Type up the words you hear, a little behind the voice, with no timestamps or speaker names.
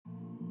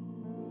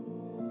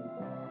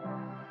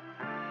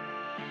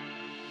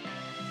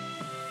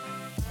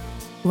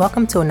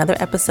Welcome to another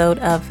episode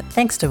of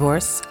Thanks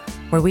Divorce,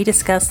 where we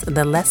discuss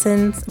the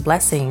lessons,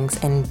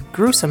 blessings, and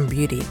gruesome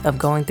beauty of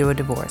going through a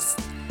divorce.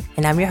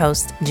 And I'm your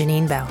host,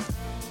 Janine Bell.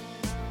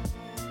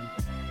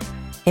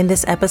 In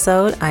this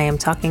episode, I am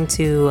talking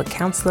to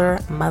counselor,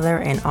 mother,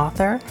 and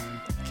author,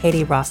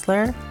 Katie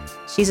Rossler.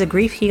 She's a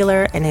grief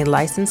healer and a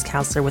licensed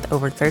counselor with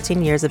over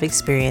 13 years of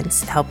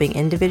experience helping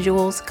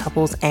individuals,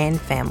 couples, and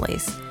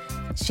families.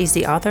 She's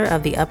the author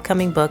of the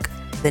upcoming book,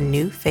 The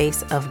New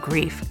Face of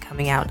Grief,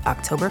 coming out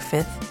October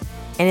 5th,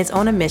 and is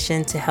on a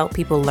mission to help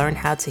people learn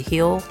how to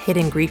heal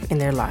hidden grief in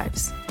their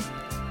lives.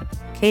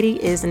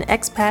 Katie is an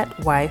expat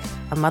wife,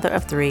 a mother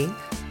of 3,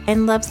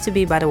 and loves to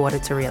be by the water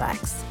to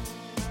relax.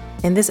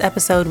 In this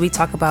episode, we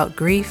talk about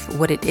grief,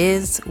 what it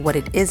is, what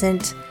it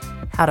isn't,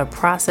 how to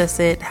process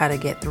it, how to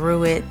get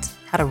through it,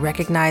 how to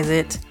recognize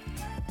it.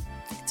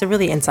 It's a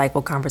really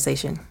insightful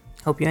conversation.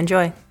 Hope you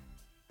enjoy.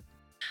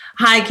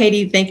 Hi,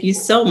 Katie. Thank you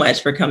so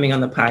much for coming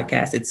on the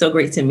podcast. It's so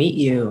great to meet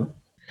you.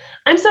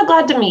 I'm so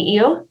glad to meet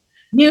you.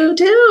 You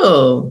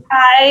too.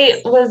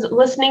 I was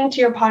listening to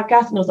your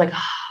podcast and I was like,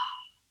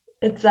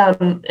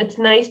 it's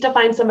nice to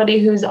find somebody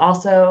who's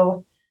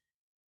also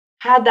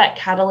had that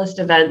catalyst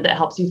event that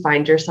helps you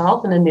find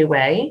yourself in a new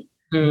way.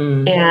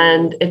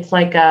 And it's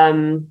like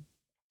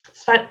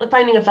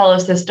finding a fellow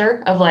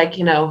sister of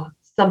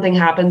something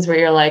happens where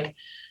you're like,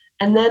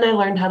 and then I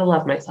learned how to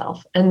love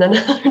myself. And then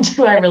I learned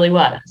who I really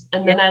was.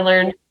 And then I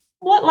learned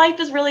what life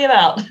is really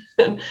about.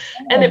 And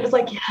it was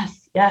like,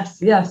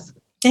 yes.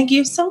 Thank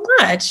you so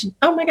much.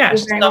 Oh my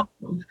gosh. So,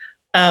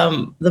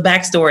 the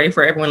backstory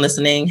for everyone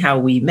listening, how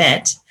we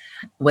met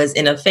was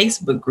in a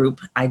Facebook group.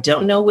 I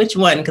don't know which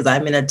one because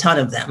I'm in a ton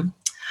of them.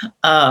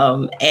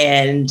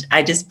 And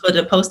I just put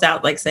a post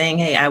out saying,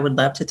 hey, I would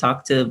love to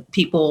talk to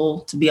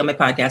people to be on my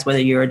podcast,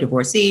 whether you're a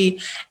divorcee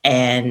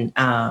and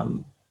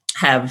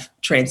have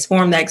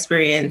transformed that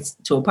experience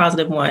to a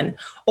positive one,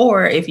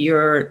 or if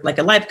you're like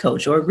a life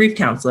coach or a grief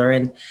counselor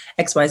and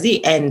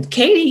XYZ. And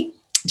Katie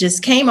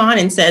just came on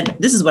and said,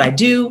 this is what I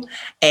do,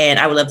 and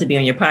I would love to be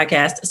on your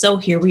podcast. So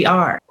here we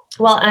are.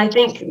 Well, I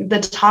think the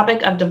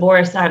topic of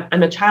divorce,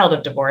 I'm a child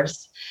of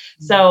divorce.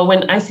 So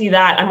when I see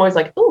that, I'm always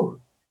like,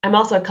 ooh, I'm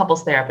also a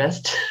couples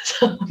therapist.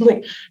 So I'm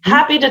like,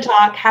 happy to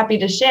talk, happy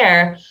to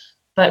share.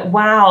 But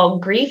wow,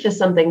 grief is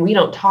something we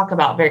don't talk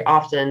about very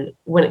often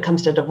when it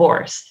comes to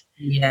divorce.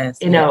 Yes.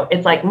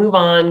 It's like, move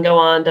on, go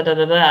on, da, da,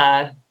 da,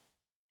 da.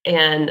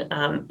 And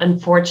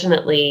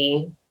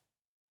unfortunately,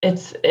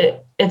 it's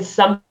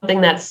something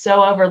that's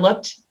so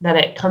overlooked that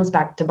it comes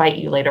back to bite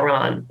you later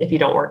on if you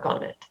don't work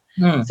on it.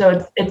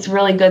 So it's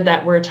really good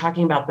that we're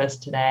talking about this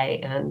today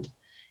and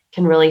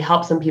can really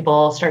help some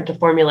people start to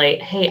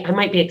formulate, hey, I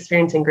might be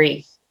experiencing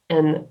grief.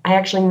 And I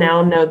actually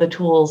now know the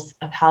tools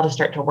of how to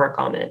start to work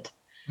on it.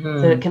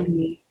 So it can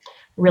be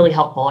really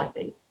helpful, I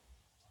think.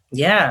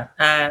 Yeah,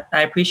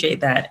 I appreciate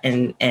that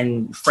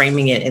and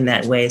framing it in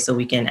that way so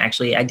we can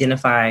actually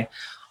identify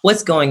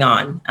what's going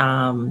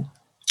on.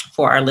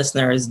 For our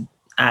listeners,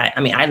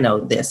 I know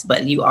this,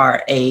 but you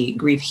are a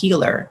grief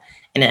healer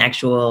and an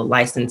actual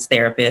licensed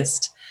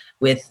therapist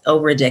with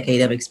over a decade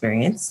of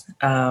experience.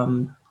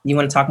 You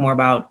want to talk more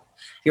about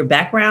your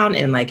background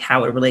and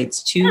how it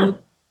relates to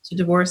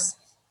divorce?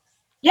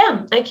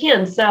 Yeah, I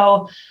can.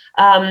 So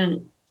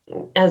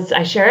as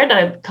I shared,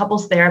 I'm a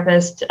couples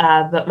therapist,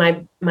 but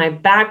my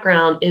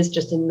background is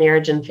just in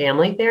marriage and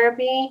family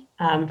therapy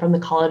from the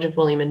College of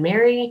William and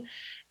Mary.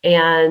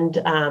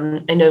 And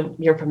I know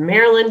you're from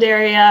Maryland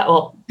area.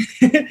 Well,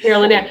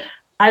 Maryland area.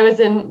 I was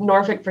in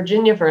Norfolk,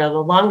 Virginia for the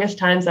longest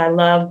times. I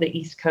love the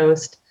East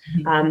Coast.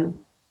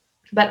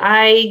 But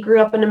I grew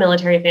up in a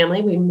military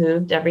family. We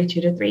moved every 2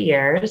 to 3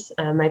 years.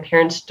 My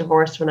parents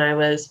divorced when I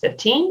was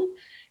 15.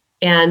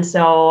 And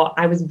so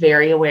I was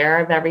very aware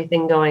of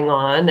everything going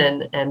on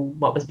and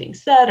what was being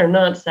said or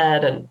not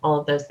said and all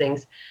of those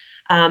things.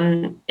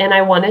 And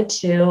I wanted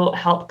to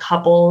help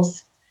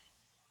couples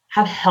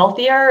have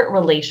healthier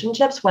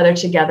relationships, whether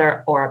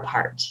together or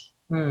apart.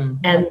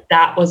 And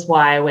that was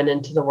why I went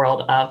into the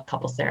world of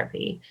couples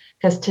therapy.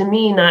 Because to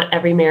me, not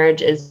every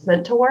marriage is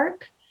meant to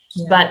work,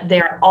 but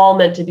they're all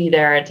meant to be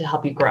there to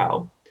help you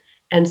grow.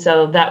 And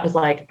so that was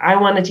I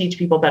want to teach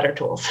people better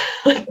tools.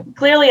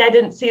 Clearly, I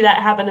didn't see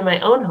that happen in my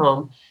own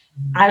home.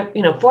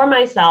 For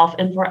myself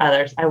and for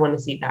others, I want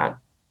to see that.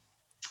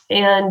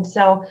 And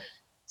so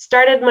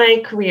started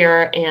my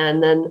career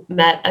and then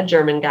met a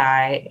German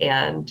guy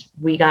and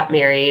we got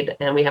married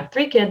and we have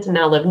 3 kids and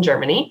now live in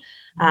Germany.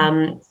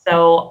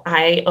 So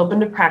I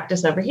opened a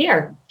practice over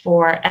here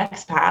for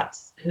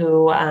expats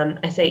who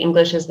I say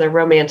English is their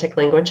romantic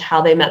language,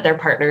 how they met their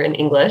partner in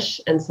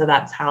English. And so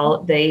that's how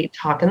they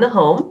talk in the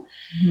home.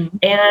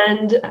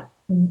 And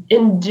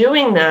in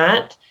doing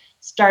that,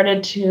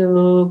 started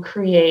to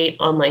create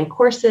online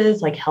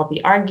courses like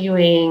healthy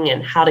arguing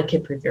and how to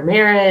kid-proof your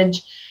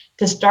marriage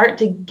to start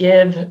to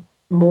give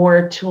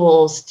more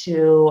tools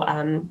to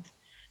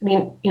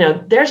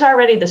there's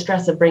already the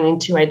stress of bringing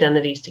 2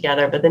 identities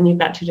together, but then you've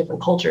got 2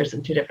 different cultures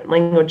and 2 different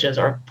languages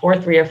or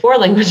 3 or 4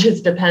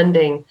 languages,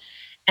 depending.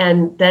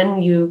 And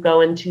then you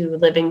go into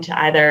living to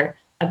either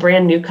a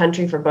brand new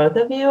country for both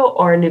of you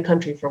or a new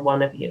country for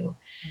one of you.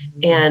 Mm-hmm.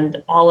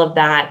 And all of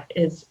that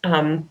is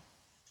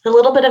a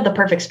little bit of the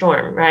perfect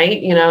storm, right?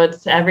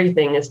 It's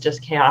everything is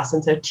just chaos.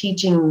 And so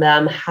teaching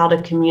them how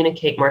to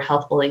communicate more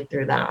healthfully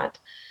through that.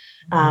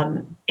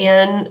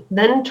 And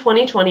then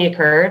 2020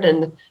 occurred,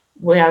 and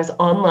I was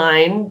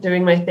online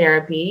doing my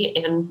therapy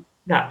and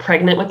got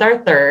pregnant with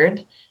our third.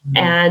 Mm-hmm.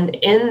 And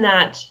in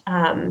that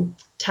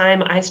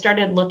time, I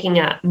started looking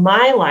at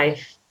my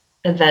life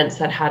events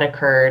that had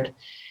occurred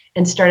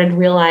and started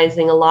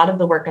realizing a lot of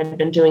the work I'd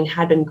been doing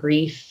had been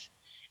grief,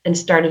 and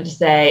started to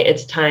say,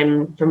 it's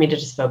time for me to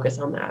just focus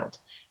on that.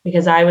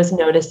 Because I was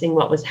noticing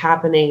what was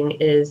happening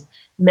is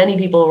many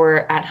people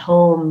were at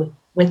home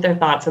with their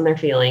thoughts and their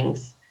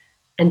feelings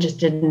and just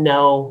didn't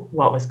know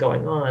what was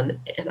going on.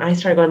 And I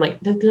started going like,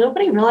 does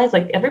nobody realize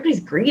like everybody's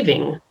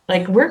grieving?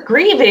 Like we're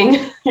grieving,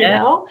 you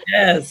know?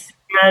 Yes.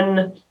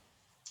 And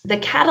the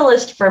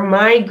catalyst for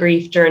my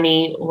grief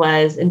journey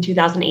was in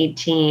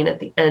 2018. At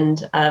the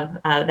end of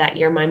that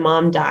year, my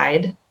mom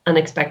died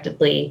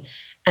unexpectedly.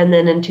 And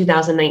then in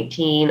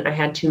 2019, I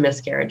had 2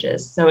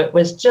 miscarriages. So it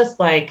was just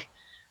like,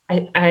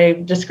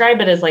 I describe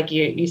it as like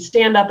you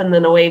stand up and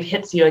then a wave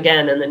hits you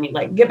again. And then you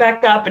like get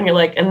back up and you're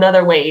like,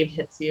 another wave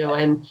hits you.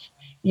 And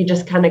you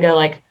just kind of go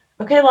like,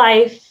 okay,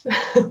 life,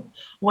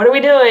 what are we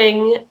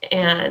doing?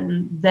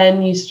 And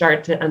then you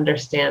start to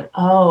understand,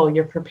 oh,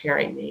 you're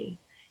preparing me.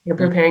 You're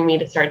preparing me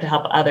to start to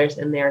help others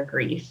in their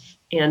grief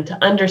and to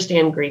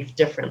understand grief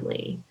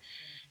differently.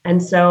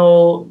 And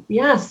so,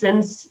 yeah,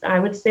 since I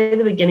would say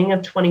the beginning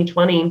of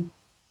 2020,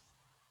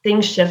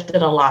 things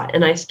shifted a lot.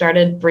 And I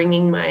started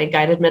bringing my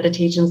guided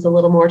meditations a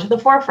little more to the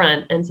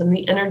forefront, and some of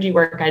the energy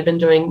work I'd been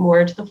doing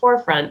more to the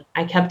forefront.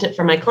 I kept it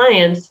for my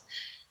clients.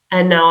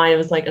 And now I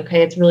was like,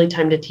 okay, it's really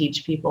time to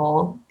teach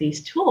people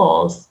these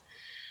tools.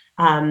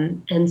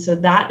 And so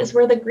that is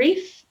where the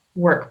grief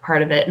work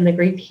part of it and the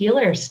grief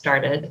healer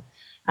started.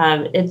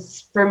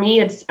 For me,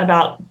 it's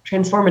about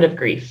transformative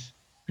grief.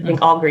 I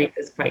think all grief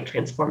is quite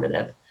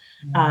transformative.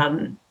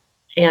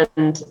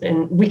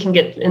 And we can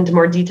get into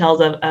more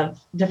details of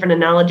different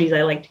analogies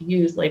I like to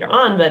use later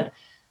on. But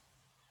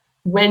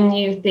when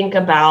you think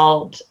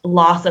about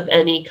loss of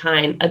any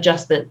kind,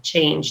 adjustment,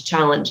 change,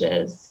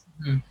 challenges,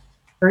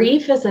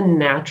 grief is a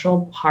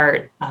natural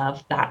part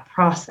of that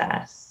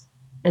process.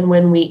 And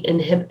when we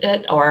inhibit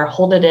it or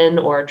hold it in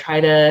or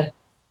try to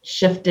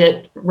shift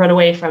it, run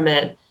away from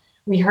it,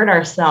 we hurt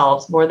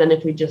ourselves more than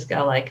if we just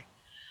go like,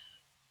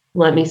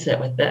 let me sit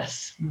with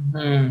this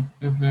and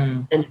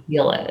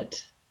feel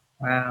it.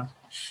 Wow.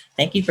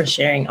 Thank you for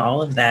sharing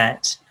all of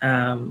that.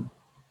 I'm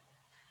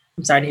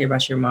sorry to hear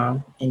about your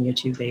mom and your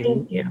 2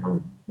 babies.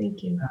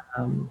 Thank you.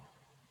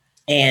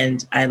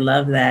 And I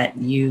love that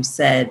you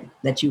said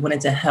that you wanted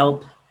to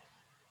help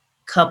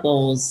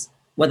couples,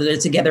 whether they're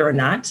together or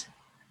not,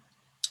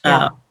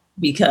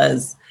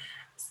 because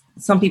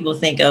some people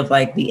think of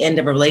like the end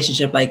of a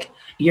relationship, like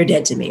you're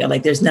dead to me, or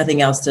like there's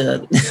nothing else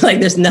to, like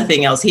there's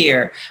nothing else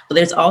here. But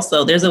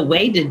there's a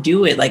way to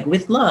do it, like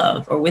with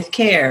love or with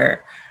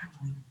care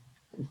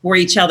for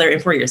each other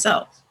and for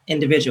yourself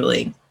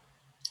individually.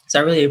 So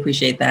I really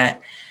appreciate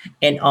that.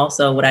 And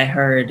also what I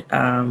heard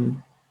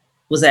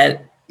was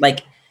that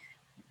like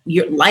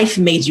your life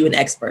made you an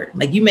expert.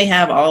 Like you may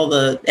have all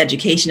the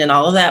education and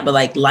all of that, but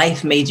like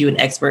life made you an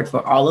expert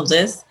for all of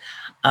this,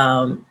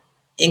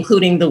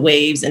 including the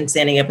waves and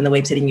standing up and the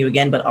waves hitting you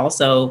again, but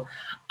also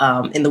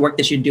in the work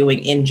that you're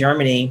doing in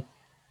Germany,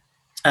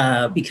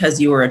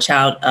 because you were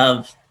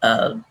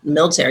a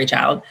military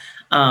child,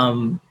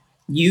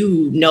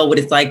 you know what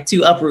it's like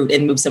to uproot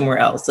and move somewhere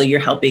else. So you're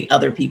helping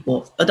other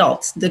people,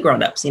 adults, the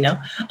grownups,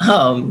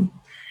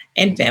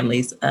 and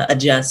families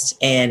adjust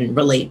and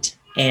relate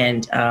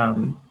and,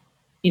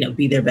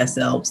 be their best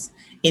selves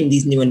in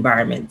these new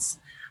environments.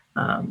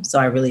 So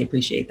I really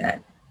appreciate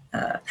that,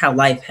 how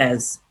life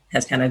has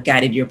kind of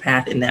guided your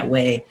path in that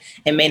way.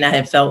 It may not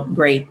have felt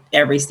great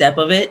every step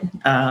of it,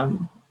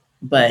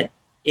 but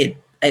it,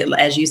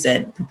 as you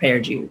said,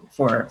 prepared you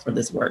for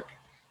this work.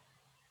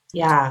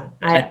 Yeah,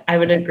 I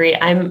would agree.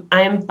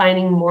 I'm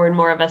finding more and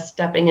more of us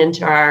stepping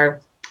into our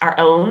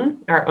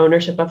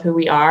ownership of who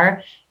we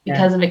are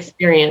because of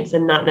experience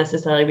and not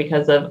necessarily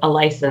because of a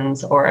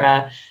license or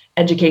a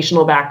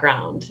educational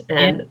background.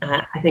 And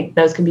I think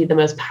those can be the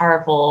most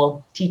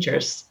powerful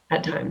teachers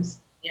at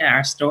times. Yeah,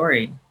 our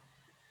story.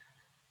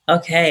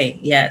 Okay,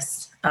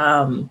 yes.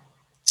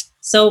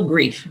 So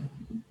grief.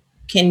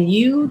 Can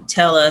you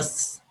tell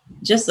us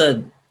just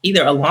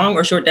either a long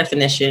or short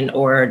definition,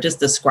 or just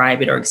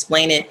describe it or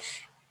explain it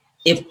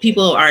if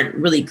people aren't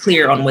really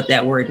clear on what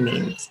that word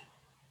means?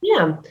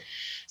 Yeah.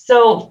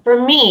 So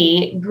for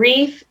me,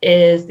 grief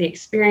is the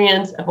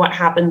experience of what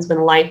happens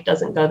when life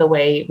doesn't go the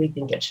way we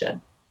think it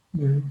should.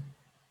 Mm-hmm.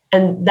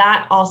 And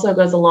that also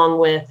goes along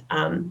with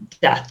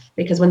death,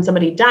 because when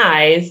somebody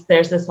dies,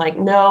 there's this like,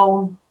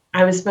 no,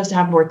 I was supposed to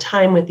have more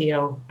time with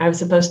you. I was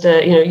supposed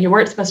to, you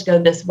weren't supposed to go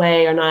this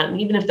way or not.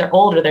 And even if they're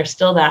older, there's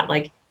still that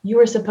like, you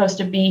were supposed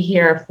to be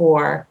here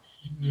for.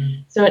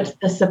 Mm-hmm. So it's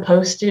the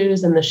supposed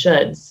tos and the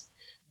shoulds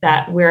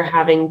that we're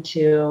having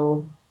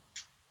to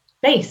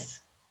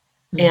face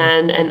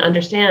and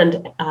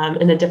understand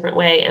in a different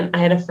way. And I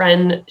had a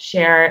friend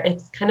share,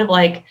 it's kind of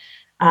like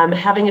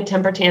having a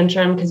temper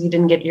tantrum because you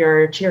didn't get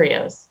your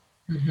Cheerios.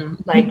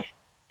 Like,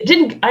 I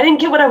didn't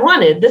get what I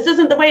wanted. This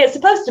isn't the way it's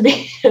supposed to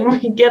be. And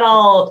we get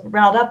all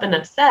riled up and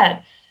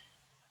upset.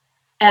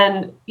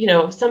 And,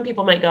 some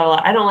people might go,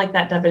 I don't like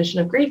that definition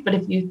of grief. But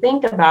if you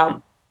think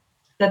about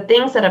the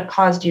things that have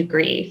caused you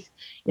grief,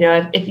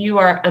 if you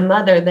are a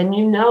mother, then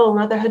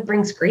motherhood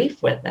brings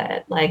grief with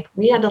it. Like,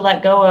 we had to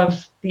let go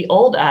of the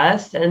old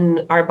us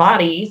and our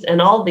bodies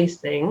and all these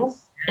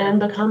things and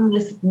become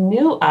this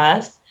new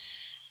us.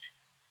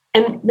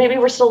 And maybe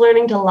we're still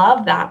learning to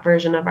love that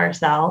version of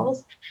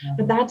ourselves,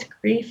 but that's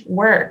grief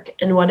work.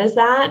 And what is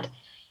that?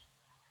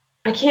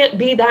 I can't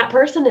be that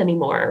person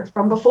anymore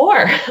from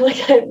before.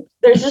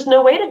 There's just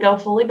no way to go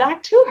fully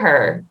back to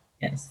her.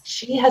 Yes.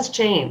 She has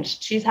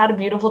changed. She's had a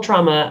beautiful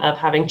trauma of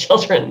having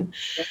children.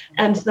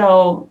 And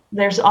so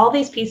there's all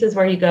these pieces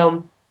where you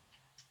go,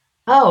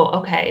 oh,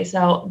 okay,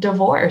 so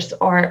divorce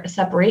or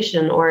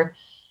separation or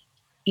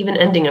even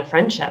ending a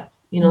friendship.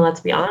 Let's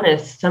be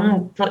honest,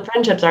 some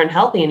friendships aren't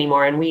healthy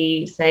anymore. And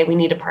we say we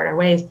need to part our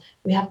ways.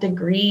 We have to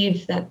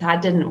grieve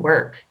that didn't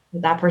work,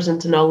 that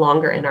person's no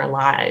longer in our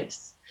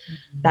lives,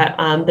 that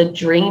the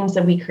dreams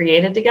that we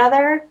created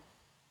together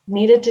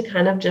needed to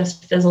kind of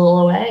just fizzle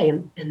away.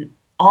 And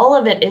all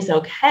of it is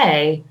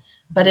okay,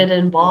 but it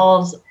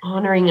involves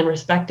honoring and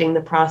respecting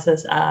the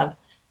process of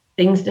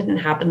things didn't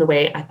happen the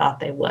way I thought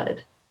they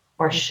would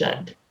or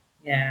should.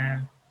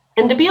 Yeah.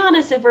 And to be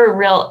honest, if we're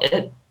real,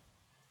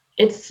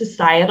 it's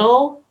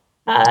societal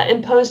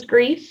imposed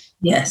grief.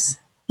 Yes.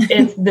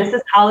 This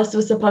is how this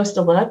was supposed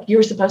to look. You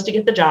were supposed to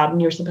get the job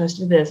and you were supposed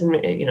to do this. And,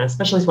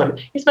 especially as women,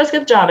 you're supposed to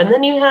get the job. And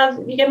then you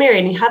get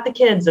married and you have the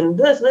kids and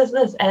this,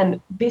 and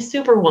be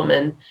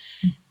superwoman.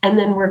 And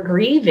then we're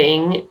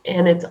grieving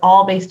and it's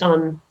all based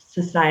on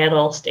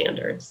societal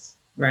standards.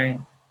 Right.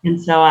 And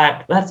so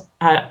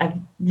I've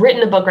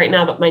written a book right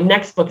now, but my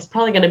next book is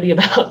probably going to be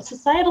about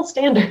societal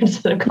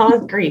standards that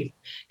cause grief,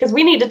 because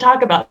we need to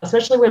talk about,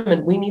 especially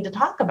women, we need to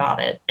talk about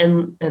it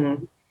and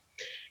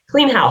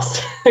clean house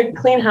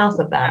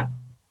of that.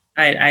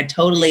 I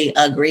totally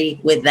agree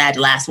with that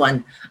last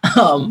one.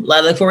 I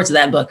look forward to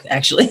that book,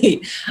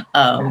 actually,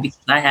 because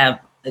I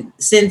have,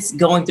 since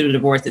going through the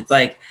divorce, it's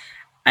like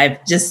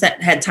I've just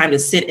had time to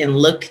sit and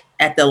look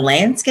at the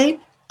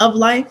landscape of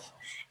life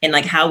and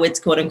like how it's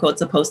quote unquote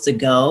supposed to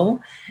go.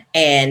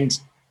 And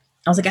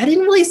I was like, I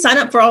didn't really sign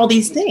up for all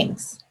these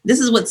things. This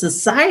is what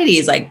society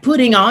is like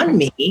putting on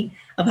me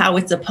of how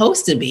it's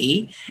supposed to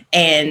be.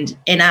 And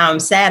now I'm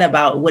sad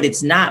about what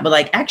it's not, but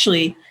like,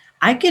 actually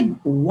I could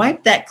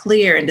wipe that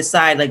clear and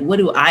decide like, what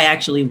do I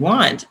actually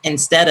want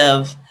instead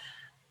of,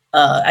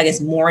 I guess,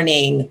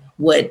 mourning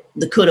what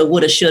the coulda,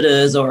 woulda,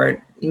 shouldas,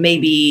 or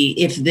maybe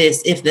if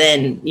this, if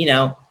then,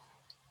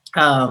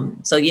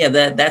 so yeah,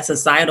 that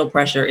societal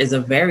pressure is a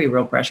very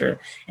real pressure.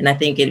 And I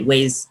think it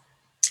weighs,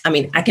 I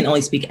mean, I can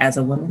only speak as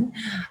a woman.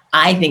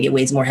 I think it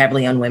weighs more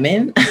heavily on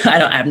women.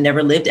 I've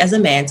never lived as a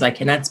man, so I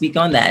cannot speak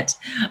on that.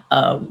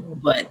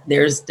 But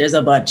there's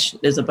a bunch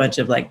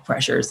of like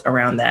pressures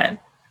around that.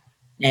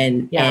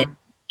 And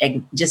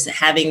just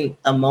having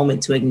a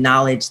moment to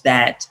acknowledge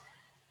that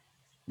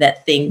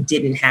thing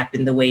didn't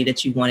happen the way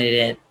that you wanted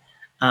it,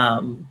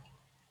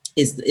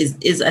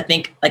 is I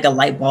think like a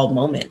light bulb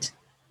moment.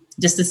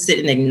 Just to sit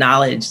and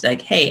acknowledge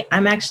like, hey,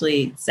 I'm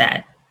actually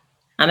sad.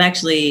 I'm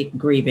actually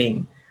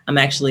grieving. I'm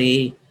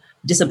actually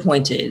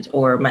disappointed,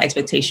 or my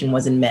expectation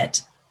wasn't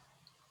met.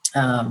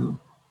 I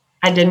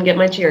didn't get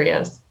my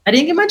Cheerios.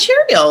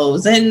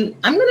 And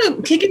I'm going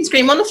to kick and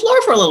scream on the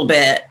floor for a little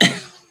bit.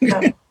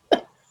 Yeah.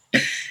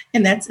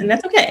 and that's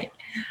okay.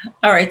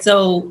 All right.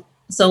 So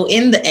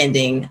in the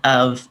ending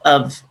of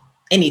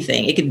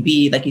anything, it could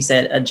be, like you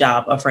said, a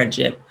job, a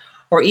friendship,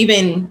 or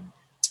even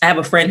I have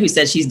a friend who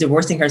said she's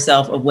divorcing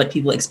herself of what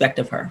people expect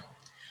of her.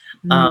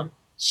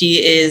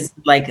 She is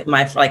like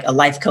a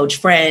life coach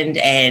friend,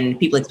 and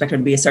people expect her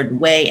to be a certain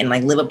way and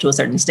like live up to a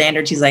certain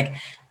standard. She's like,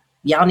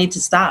 y'all need to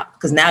stop,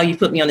 because now you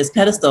put me on this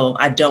pedestal.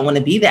 I don't want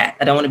to be that.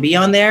 I don't want to be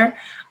on there.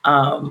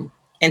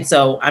 And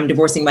so I'm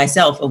divorcing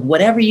myself of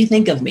whatever you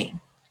think of me.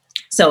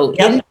 So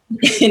in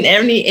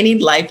any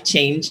life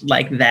change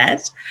like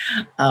that,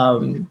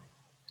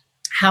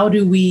 how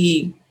do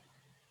we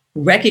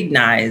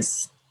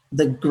recognize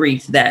the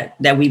grief that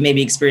we may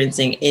be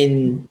experiencing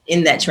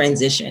in that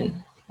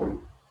transition?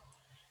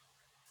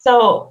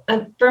 So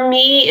for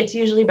me, it's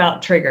usually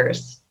about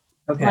triggers.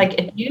 Okay. Like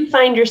if you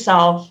find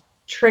yourself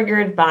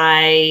triggered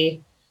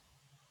by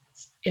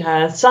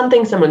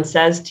something someone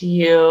says to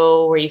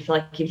you, where you feel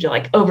like you have to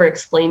like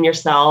over-explain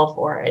yourself,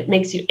 or it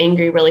makes you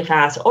angry really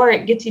fast, or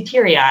it gets you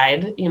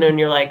teary-eyed, and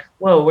you're like,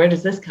 whoa, where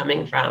is this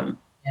coming from?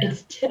 Yeah.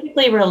 It's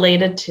typically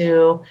related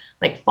to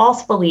like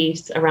false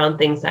beliefs around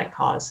things that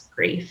cause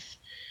grief.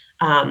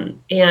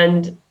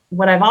 And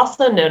what I've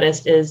also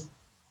noticed is,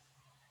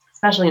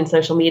 especially in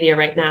social media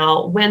right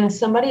now, when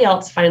somebody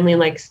else finally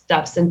like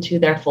steps into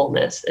their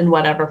fullness in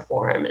whatever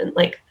form, and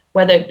like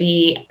whether it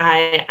be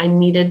I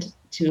needed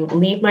to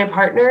leave my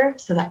partner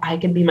so that I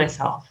could be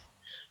myself,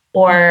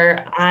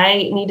 or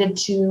I needed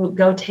to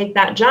go take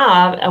that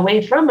job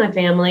away from my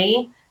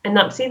family and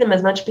not see them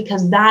as much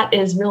because that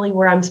is really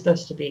where I'm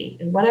supposed to be,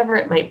 and whatever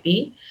it might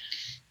be,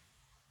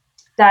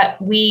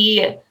 that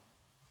we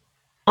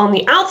on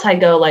the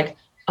outside go like,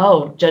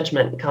 oh,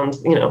 judgment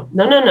comes,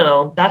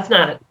 no, that's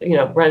not,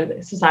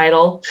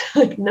 societal.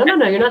 Like, no,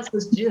 you're not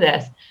supposed to do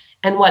this.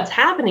 And what's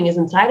happening is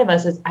inside of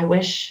us is, I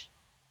wish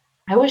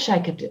I wish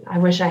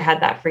I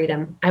had that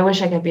freedom. I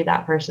wish I could be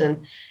that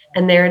person.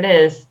 And there it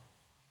is.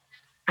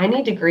 I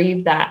need to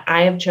grieve that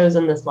I have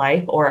chosen this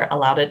life or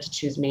allowed it to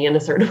choose me in a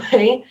certain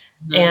way.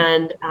 Mm-hmm.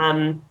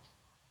 And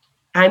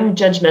I'm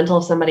judgmental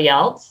of somebody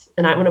else,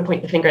 and I want to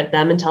point the finger at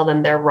them and tell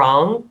them they're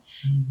wrong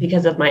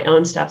because of my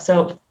own stuff.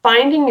 So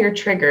finding your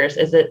triggers,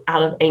 is it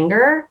out of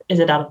anger? Is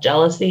it out of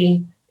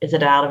jealousy? Is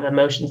it out of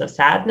emotions of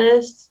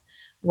sadness?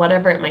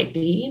 Whatever it might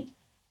be.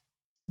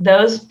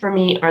 Those for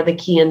me are the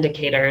key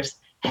indicators.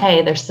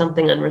 Hey, there's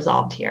something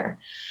unresolved here.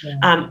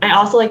 Yeah. I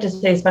also like to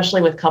say,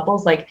 especially with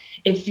couples, like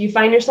if you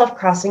find yourself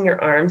crossing your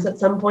arms at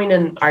some point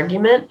in an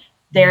argument,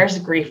 there's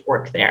grief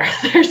work there.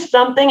 There's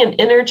something, an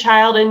inner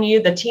child in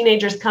you, the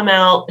teenagers come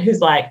out who's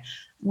like,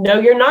 no,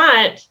 you're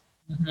not.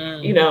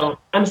 Mm-hmm.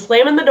 I'm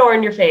slamming the door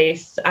in your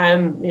face.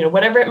 I'm,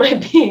 whatever it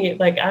might be.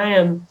 Like I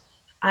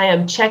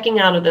am checking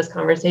out of this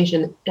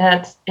conversation.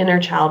 That's inner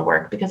child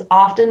work, because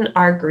often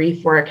our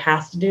grief work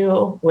has to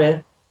do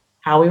with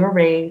how we were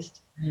raised,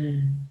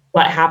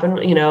 what happened,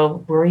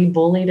 were we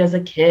bullied as a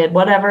kid,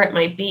 whatever it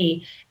might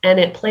be. And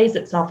it plays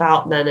itself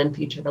out then in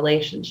future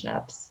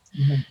relationships.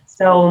 Mm-hmm.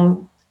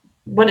 So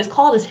what is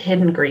called is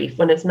hidden grief,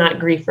 when it's not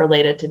grief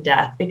related to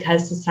death,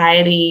 because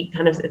society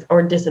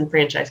or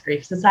disenfranchised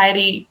grief,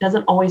 society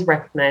doesn't always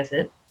recognize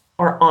it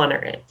or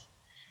honor it.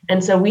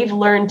 And so we've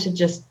learned to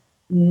just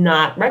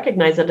not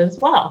recognize it as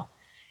well.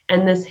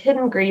 And this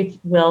hidden grief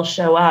will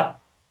show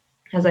up,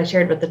 as I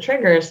shared with the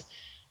triggers,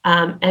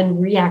 and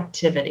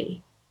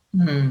reactivity.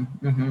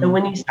 Mm-hmm. So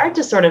when you start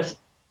to sort of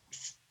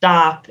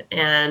stop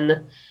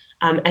and,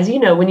 as you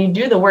know, when you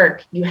do the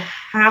work, you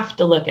have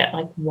to look at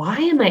like, why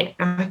am I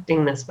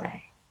acting this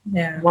way?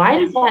 Yeah. Why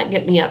does that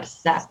get me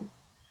upset?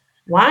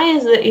 Why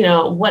is it,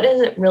 what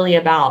is it really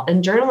about?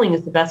 And journaling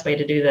is the best way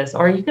to do this.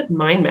 Or you could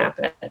mind map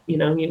it,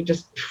 you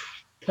just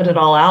put it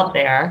all out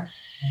there.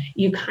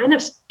 You kind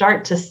of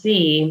start to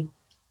see,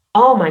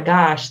 oh my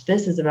gosh,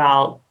 this is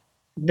about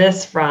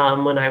this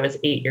from when I was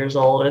 8 years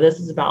old, or this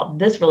is about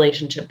this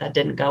relationship that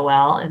didn't go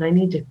well, and I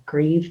need to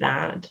grieve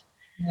that.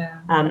 Yeah.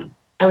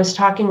 I was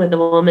talking with a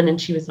woman and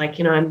she was like,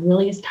 I'm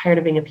really tired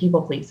of being a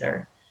people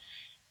pleaser.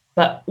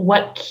 But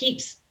what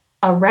keeps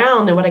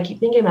around and what I keep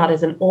thinking about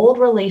is an old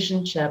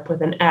relationship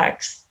with an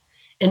ex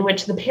in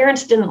which the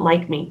parents didn't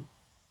like me.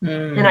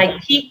 And I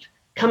keep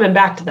coming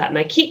back to that, and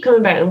I keep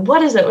coming back, and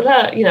what is it?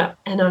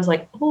 And I was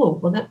like, oh,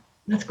 well,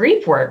 that's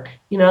grief work.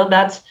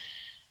 That's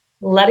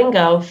letting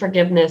go,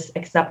 forgiveness,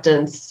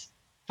 acceptance,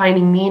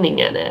 finding meaning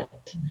in it.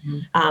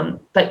 Mm-hmm.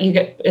 But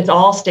it's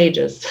all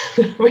stages.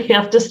 We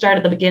have to start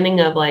at the beginning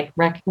of like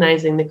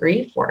recognizing the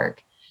grief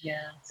work.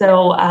 Yeah.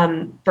 So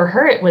for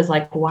her, it was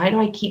like, why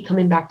do I keep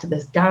coming back to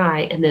this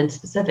guy? And then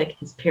specific,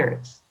 his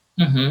parents.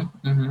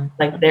 Mm-hmm. Mm-hmm.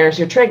 Like, there's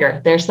your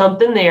trigger. There's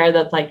something there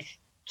that's like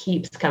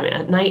keeps coming.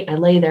 At night, I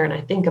lay there and I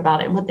think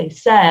about it and what they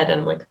said.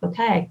 And I'm like,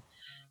 okay,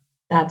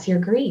 that's your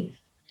grief.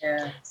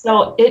 Yeah.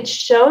 So it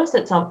shows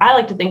itself. I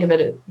like to think of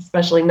it,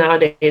 especially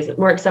nowadays,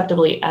 more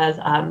acceptably as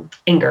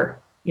anger.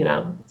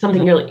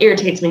 Something really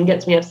irritates me and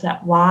gets me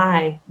upset.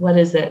 Why? What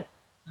is it?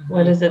 Mm-hmm.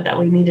 What is it that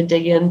we need to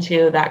dig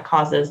into that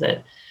causes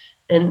it?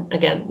 And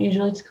again,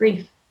 usually it's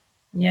grief.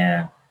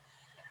 Yeah.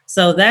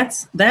 So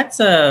that's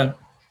I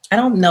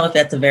don't know if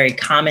that's a very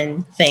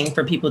common thing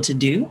for people to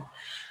do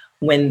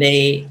when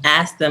they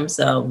ask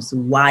themselves,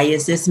 why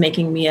is this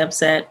making me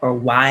upset? Or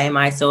why am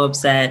I so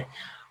upset?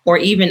 Or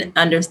even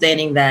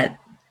understanding that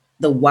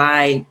the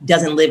why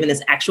doesn't live in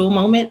this actual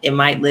moment. It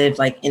might live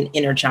like in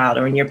inner child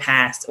or in your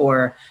past,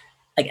 or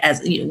like as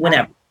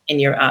whenever in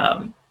your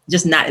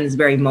just not in this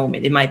very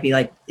moment. It might be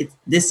like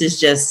this is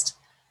just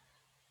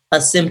a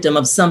symptom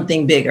of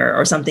something bigger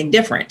or something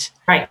different.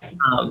 Right.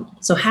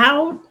 So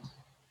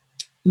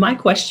my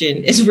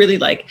question is really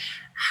like,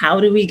 how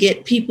do we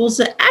get people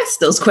to ask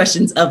those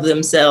questions of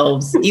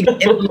themselves, either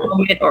in the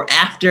moment or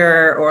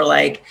after, or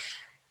like,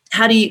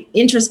 how do you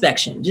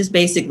introspection, just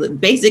basic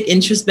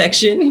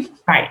introspection.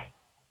 Right.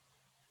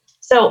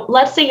 So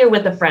let's say you're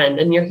with a friend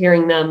and you're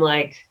hearing them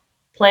like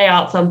play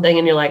out something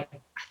and you're like,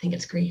 I think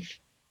it's grief.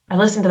 I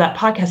listened to that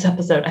podcast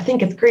episode. I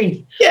think it's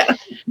grief. Yeah.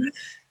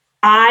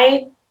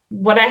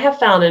 What I have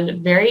found, and a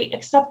very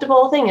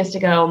acceptable thing, is to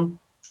go,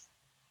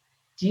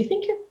 do you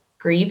think you're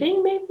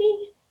grieving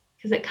maybe?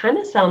 Because it kind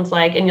of sounds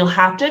like, and you'll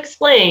have to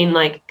explain,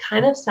 like,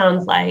 kind of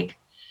sounds like,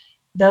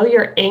 though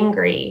you're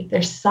angry,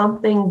 there's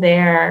something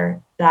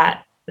there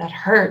that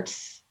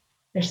hurts.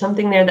 There's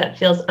something there that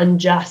feels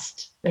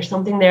unjust. There's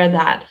something there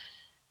that,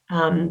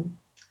 and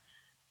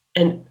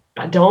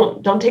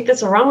don't take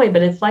this the wrong way,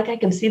 but it's like I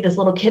can see this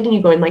little kid in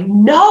you going like,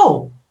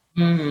 no,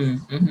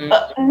 no,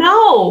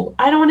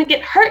 I don't want to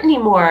get hurt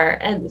anymore.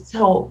 And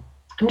so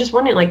I'm just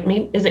wondering, like,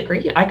 maybe is it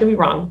grief? I could be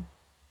wrong.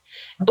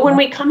 Okay. When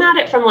we come at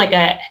it from like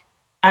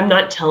I'm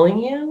not telling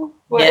you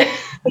what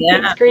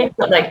it's grief,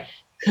 but like,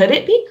 could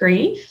it be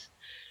grief?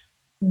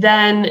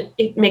 Then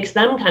it makes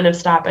them kind of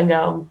stop and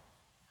go,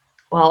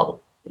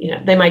 well,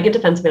 they might get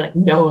defensive and be like,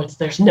 no,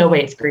 there's no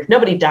way it's grief.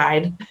 Nobody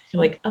died.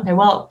 You're like, okay,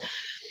 well,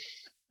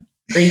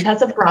 grief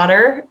has a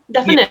broader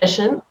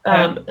definition.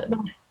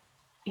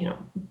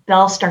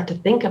 They'll start to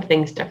think of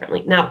things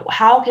differently. Now,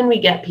 how can we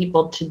get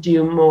people to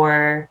do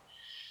more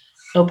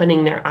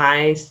opening their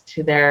eyes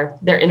to their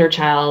inner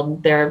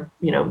child, their,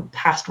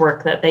 past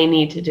work that they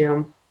need to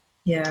do?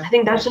 Yeah. I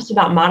think that's just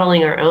about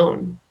modeling our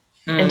own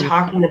and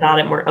talking about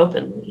it more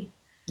openly.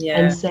 Yeah.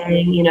 And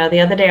saying, the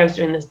other day I was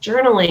doing this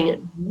journaling,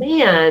 and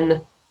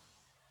man,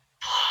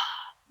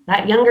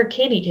 that younger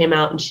Katie came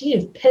out and she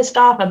is pissed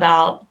off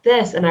about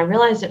this. And I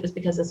realized it was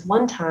because this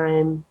one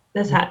time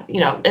this had,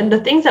 and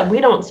the things that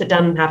we don't sit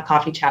down and have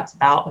coffee chats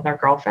about with our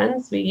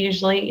girlfriends, we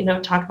usually,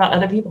 talk about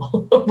other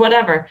people,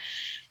 whatever.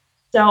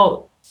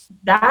 So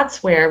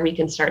that's where we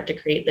can start to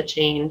create the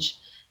change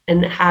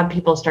and have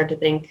people start to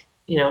think,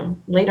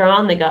 later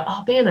on they go,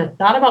 oh man, I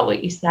thought about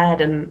what you said.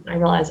 And I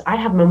realized I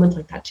have moments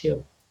like that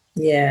too.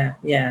 Yeah.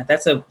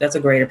 That's a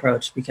great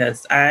approach,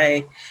 because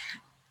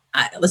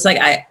it's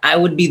like I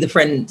would be the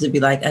friend to be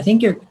like, I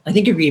think you're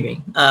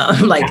grieving,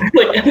 like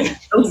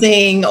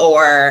something,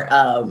 or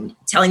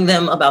telling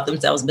them about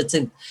themselves, but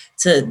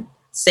to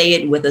say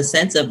it with a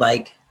sense of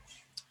like,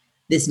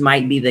 this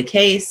might be the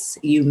case.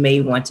 You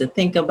may want to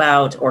think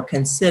about or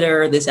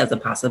consider this as a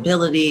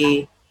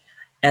possibility,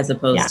 as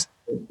opposed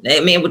to, I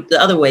mean, with the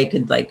other way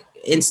could like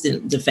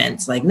instant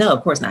defense, like, no,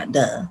 of course not.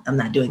 Duh, I'm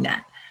not doing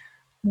that.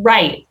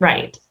 Right.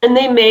 And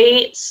they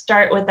may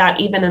start with that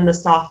even in the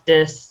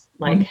softest,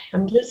 like,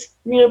 I'm just,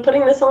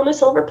 putting this on a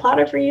silver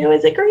platter for you.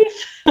 Is it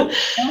grief?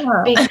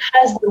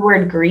 Because the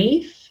word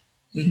grief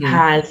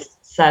has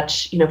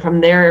such,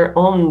 from their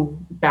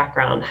own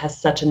background, has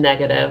such a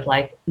negative,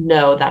 like,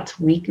 no, that's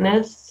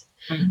weakness.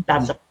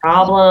 That's a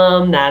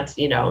problem. That's,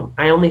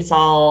 I only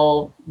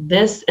saw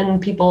this in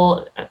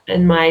people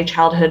in my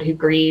childhood who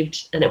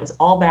grieved and it was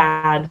all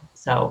bad.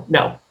 So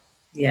no.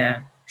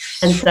 Yeah.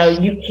 And so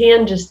you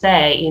can just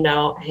say,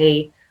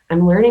 hey,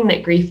 I'm learning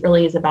that grief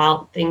really is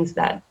about things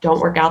that don't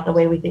work out the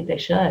way we think they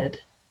should.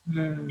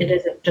 It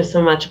isn't just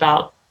so much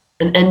about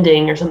an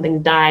ending or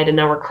something died and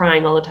now we're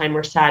crying all the time,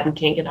 we're sad and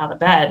can't get out of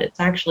bed. It's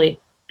actually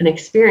an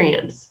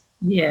experience.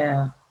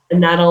 Yeah.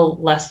 And that'll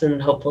lessen,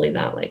 hopefully,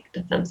 that like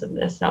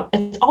defensiveness. So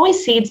it's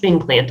always seeds being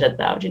planted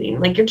though, Janine.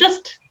 Like you're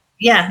just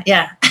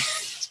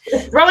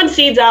throwing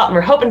seeds out and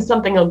we're hoping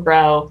something will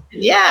grow.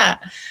 Yeah.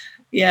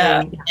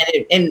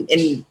 And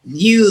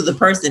you, the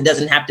person,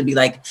 doesn't have to be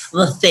like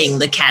the thing,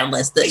 the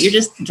catalyst. You're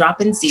just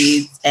dropping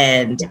seeds,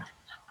 and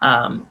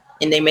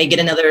they may get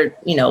another,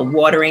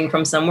 watering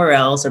from somewhere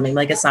else, or maybe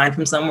like a sign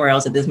from somewhere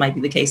else that this might be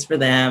the case for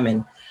them.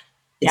 And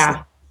you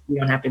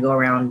don't have to go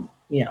around,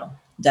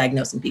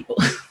 diagnosing people.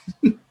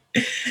 We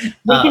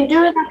can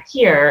do it up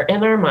here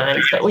in our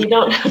minds, but we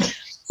don't have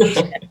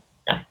to.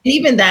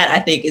 Even that, I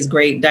think, is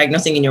great,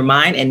 diagnosing in your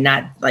mind and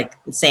not like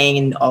saying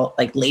and all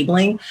like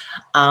labeling,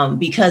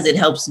 because it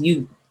helps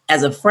you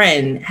as a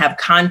friend have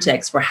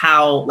context for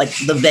how like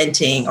the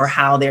venting or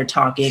how they're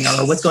talking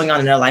or what's going on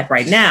in their life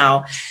right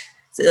now,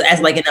 so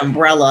as like an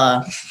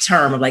umbrella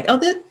term of like,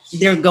 oh,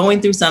 they're going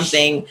through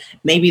something.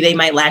 Maybe they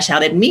might lash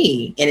out at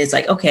me. And it's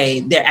like, okay,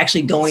 they're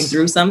actually going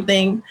through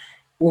something,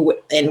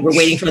 and we're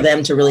waiting for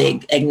them to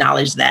really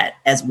acknowledge that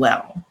as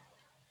well.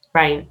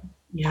 Right.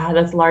 Yeah,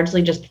 that's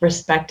largely just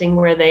respecting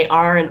where they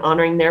are and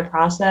honoring their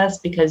process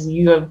because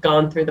you have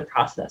gone through the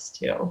process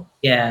too.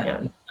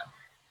 Yeah.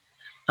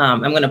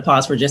 I'm going to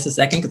pause for just a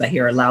second because I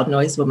hear a loud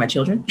noise with my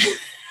children.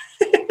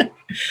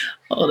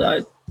 Hold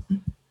on.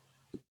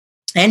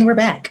 And we're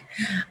back.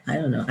 I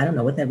don't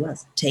know what that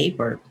was. Tape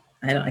or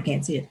I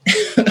can't see it.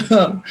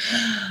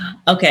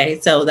 Okay,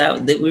 so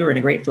that we were in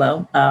a great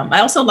flow. I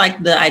also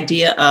like the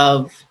idea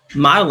of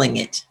modeling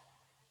it,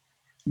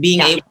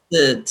 being able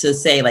to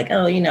say like,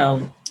 oh,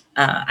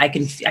 I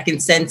can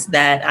sense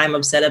that I'm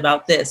upset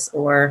about this,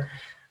 or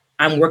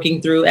I'm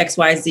working through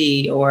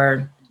XYZ,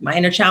 or my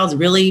inner child's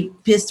really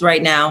pissed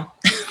right now.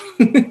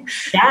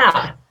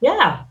 Yeah.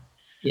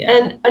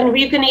 And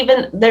you can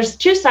even, there's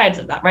two sides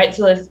of that, right?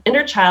 So there's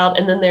inner child,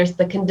 and then there's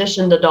the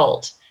conditioned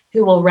adult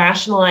who will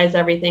rationalize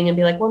everything and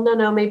be like, well,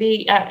 no,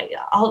 maybe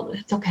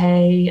it's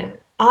okay.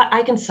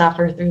 I can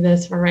suffer through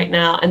this for right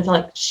now. And so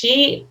like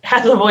she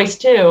has a voice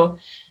too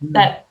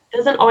that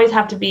doesn't always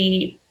have to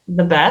be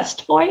the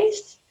best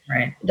voice.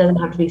 Right. It doesn't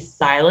have to be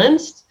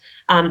silenced.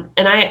 And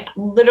I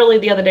literally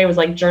the other day was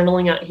like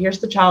journaling out, here's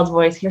the child's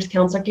voice, here's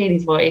Counselor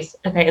Katie's voice.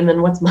 Okay, and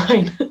then what's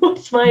mine?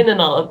 What's mine in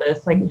all of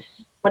this? Like,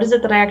 what is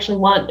it that I actually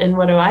want and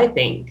what do I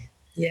think?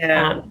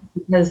 Yeah.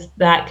 Because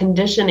that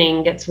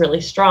conditioning gets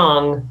really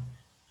strong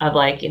of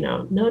like,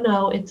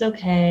 no, it's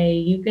okay.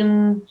 You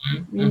can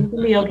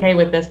be okay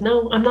with this.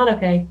 No, I'm not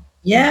okay.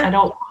 Yeah. I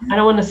don't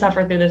want to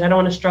suffer through this. I don't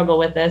want to struggle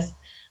with this.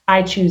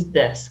 I choose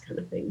this kind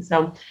of thing.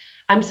 So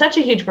I'm such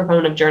a huge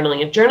proponent of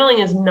journaling. If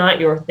journaling is not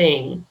your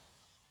thing,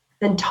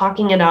 then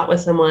talking it out with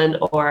someone,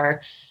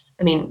 or,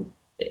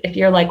 if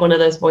you're like one of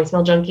those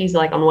voicemail junkies,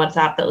 like on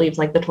WhatsApp that leaves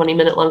like the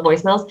 20-minute long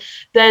voicemails,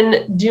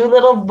 then do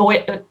little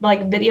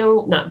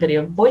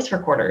voice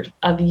recorders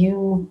of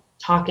you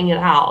talking it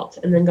out,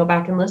 and then go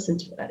back and listen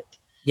to it.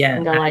 Yeah.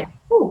 And go like,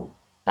 oh,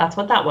 that's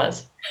what that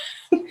was.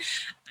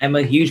 I'm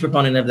a huge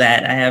proponent of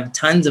that. I have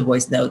tons of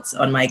voice notes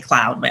on my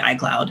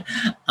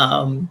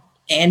iCloud,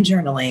 and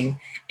journaling,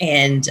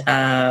 and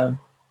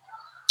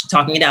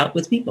talking it out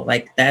with people.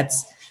 Like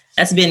that's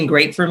been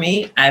great for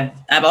me.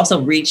 I've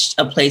also reached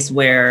a place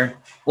where,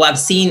 I've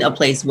seen a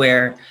place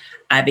where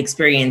I've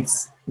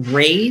experienced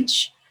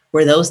rage,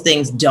 where those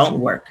things don't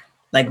work.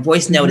 Like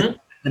voice note is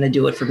going to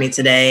do it for me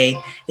today.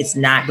 It's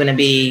not going to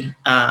be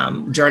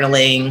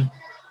journaling.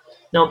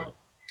 Nope.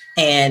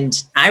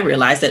 And I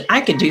realized that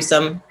I could do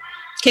some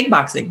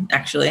kickboxing,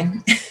 actually.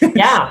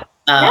 Yeah.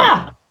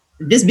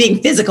 This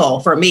being physical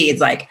for me,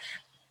 it's like,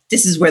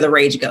 this is where the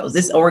rage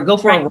goes. Or go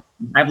for a run.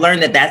 I've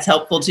learned that that's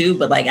helpful too,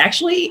 but like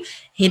actually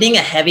hitting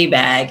a heavy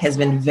bag has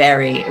been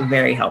very,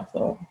 very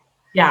helpful.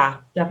 Yeah,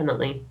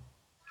 definitely.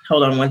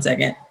 Hold on one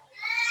second.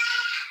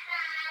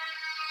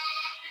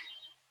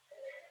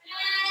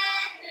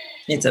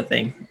 It's a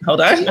thing.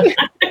 Hold on.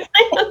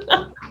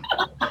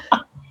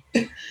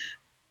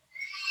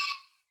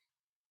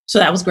 So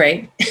that was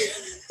great.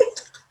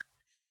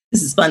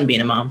 This is fun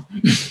being a mom.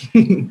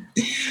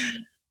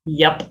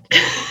 Yep.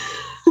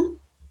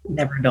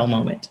 Never a dull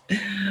moment.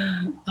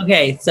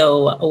 Okay,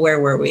 so where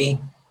were we?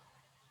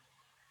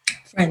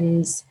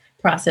 Friends,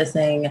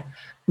 processing,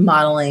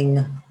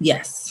 modeling.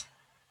 Yes.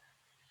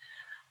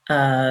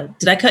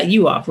 Did I cut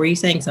you off? Were you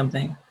saying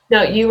something?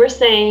 No, you were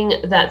saying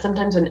that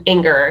sometimes in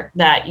anger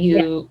that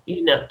you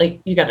know,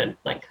 like you got to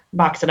like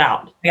box it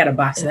out. I got to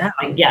box it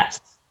out. Yes.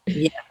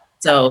 Yeah.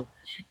 So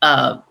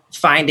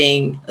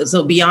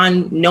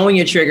beyond knowing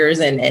your triggers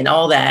and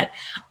all that,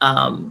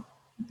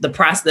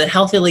 the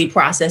healthily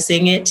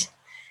processing it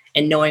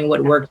and knowing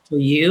what worked for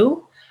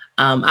you,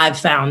 I've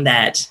found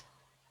that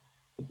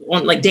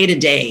on like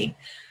day-to-day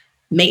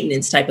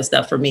maintenance type of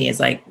stuff for me is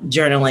like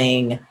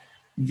journaling.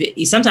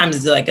 Sometimes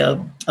it's like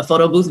a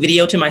photo booth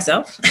video to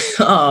myself.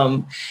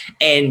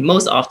 And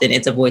most often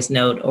it's a voice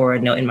note or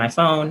a note in my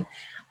phone.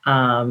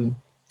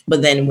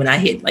 But then when I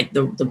hit like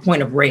the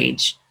point of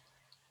rage,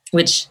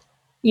 which,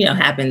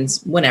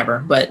 happens whenever,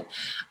 but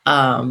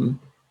I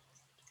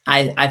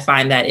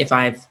find that if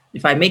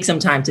I make some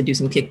time to do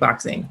some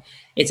kickboxing,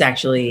 it's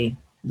actually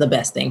the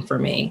best thing for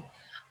me.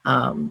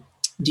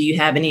 Do you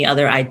have any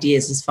other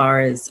ideas as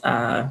far as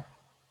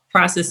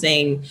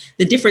processing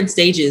the different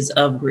stages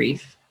of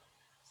grief?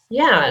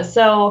 Yeah.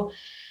 So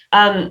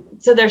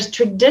there's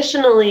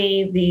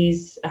traditionally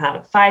these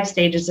 5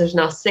 stages. There's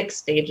now 6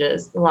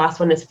 stages. The last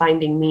one is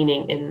finding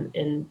meaning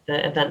in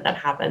the event that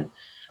happened.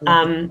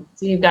 So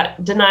you've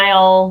got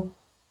denial,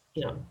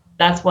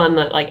 that's one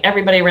that like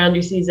everybody around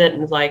you sees it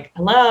and is like,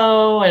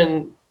 hello.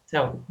 And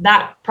so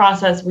that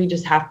process, we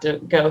just have to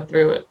go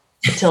through it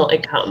until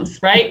it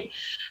comes, right?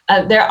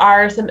 There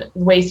are some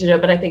ways to do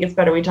it, but I think it's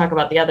better we talk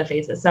about the other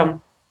phases.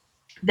 So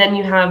then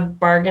you have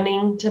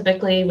bargaining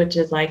typically, which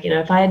is like,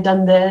 if I had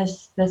done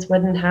this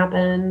wouldn't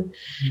happen.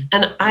 Mm-hmm.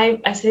 And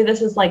I say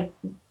this is like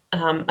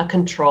a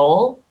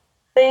control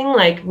thing.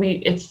 Like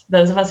it's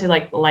those of us who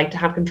like to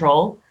have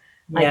control.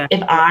 Like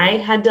if I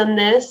had done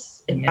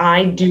this, if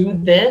I do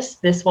this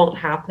won't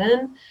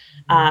happen.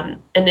 And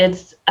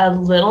it's a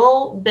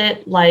little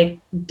bit like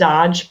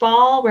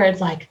dodgeball, where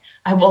it's like,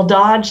 I will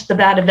dodge the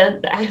bad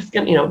event that is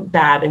going to,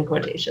 bad in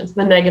quotations,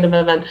 the negative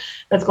event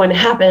that's going to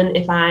happen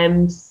if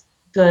I'm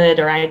good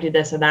or I do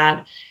this or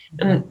that.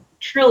 And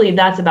truly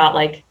that's about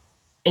like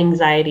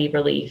anxiety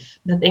relief,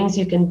 the things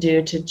you can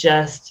do to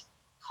just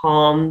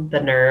calm the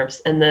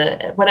nerves and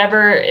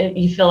whatever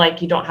you feel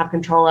like you don't have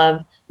control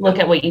of, look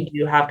at what you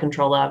do have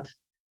control of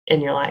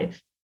in your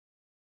life.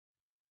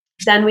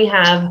 Then we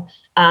have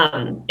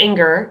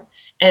anger,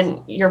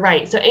 and you're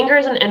right. So anger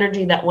is an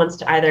energy that wants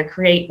to either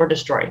create or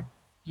destroy.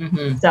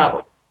 Mm-hmm.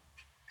 So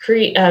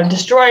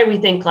destroy, we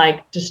think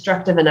like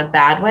destructive in a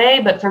bad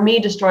way, but for me,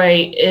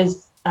 destroy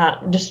is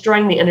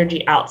destroying the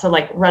energy out. So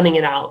like running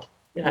it out,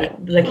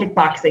 the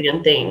kickboxing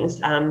and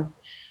things.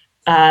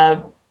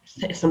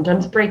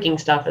 Sometimes breaking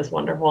stuff is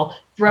wonderful.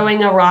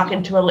 Throwing a rock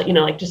into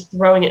like just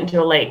throwing it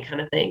into a lake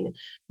kind of thing.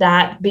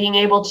 That being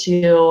able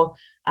to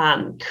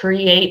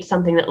create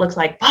something that looks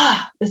like,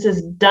 this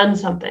has done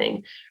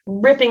something.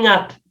 Ripping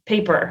up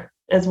paper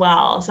as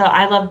well. So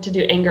I love to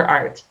do anger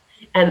art.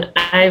 And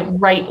I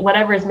write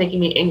whatever is making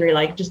me angry,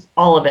 like just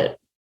all of it.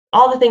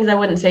 All the things I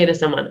wouldn't say to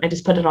someone, I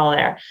just put it all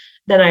there.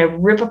 Then I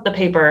rip up the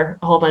paper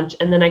a whole bunch,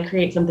 and then I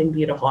create something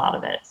beautiful out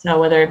of it. So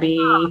whether it be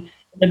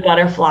the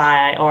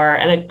butterfly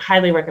and I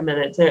highly recommend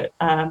it. So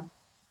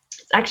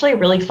it's actually a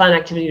really fun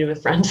activity to do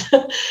with friends.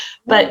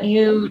 But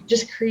you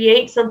just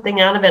create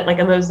something out of it, like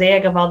a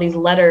mosaic of all these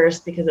letters,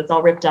 because it's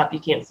all ripped up. You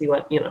can't see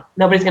what,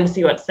 nobody's going to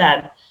see what's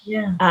said.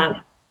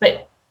 Yeah.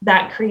 But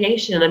that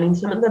creation, I mean,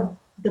 some of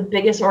the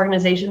biggest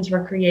organizations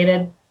were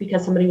created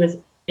because somebody was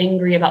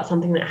angry about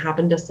something that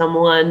happened to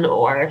someone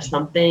or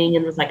something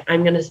and was like,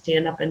 I'm going to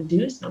stand up and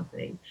do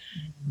something.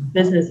 Mm-hmm.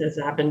 Businesses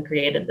have been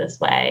created this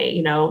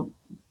way,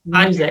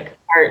 music,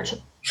 art,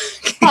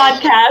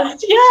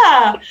 podcast.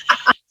 Yeah.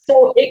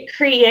 So it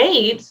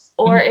creates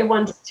or it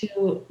wants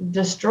to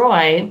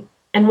destroy.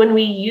 And when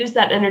we use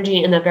that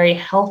energy in a very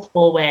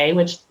healthful way,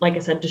 which, like I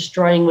said,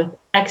 destroying with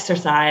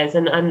exercise,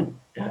 and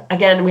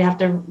again, we have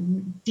to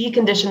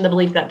decondition the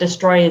belief that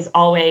destroy is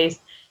always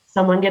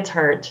someone gets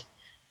hurt,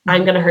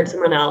 I'm going to hurt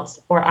someone else,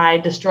 or I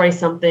destroy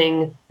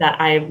something that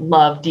I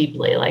love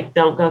deeply. Like,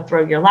 don't go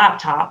throw your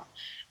laptop,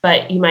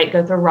 but you might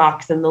go throw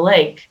rocks in the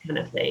lake kind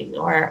of thing.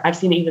 Or I've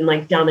seen even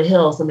like down a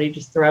hill, somebody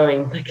just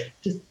throwing, like,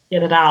 just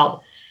get it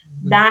out.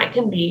 That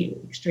can be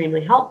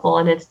extremely helpful,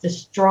 and it's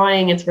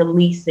destroying, it's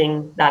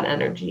releasing that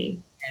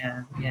energy.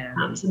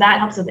 So that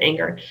helps with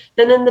anger.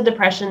 Then in the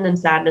depression and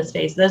sadness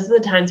phase, those are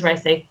the times where I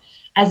say,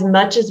 as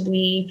much as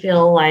we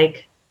feel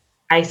like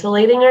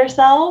isolating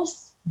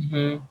ourselves,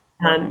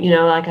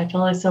 like I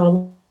feel like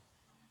so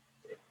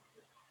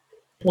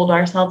pulled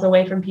ourselves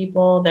away from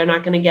people. They're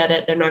not going to get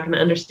it. They're not going to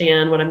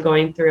understand what I'm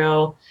going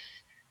through.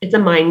 It's a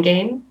mind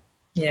game.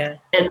 Yeah.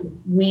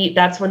 And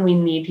that's when we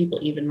need people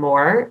even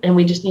more. And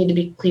we just need to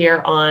be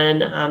clear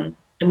on, I'm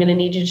going to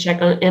need you to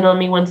check in on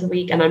me once a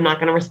week, and I'm not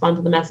going to respond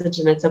to the message,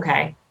 and it's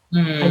okay.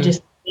 I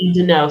just need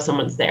to know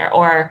someone's there.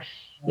 Or,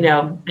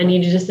 I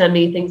need you to send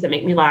me things that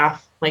make me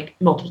laugh like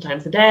multiple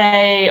times a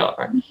day,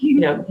 or,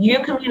 you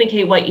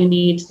communicate what you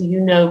need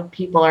so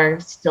people are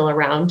still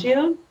around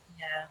you.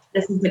 Yeah.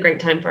 This is a great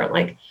time for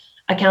like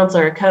a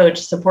counselor, a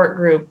coach, support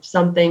group,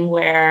 something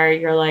where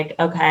you're like,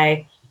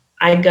 okay,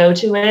 I go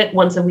to it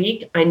once a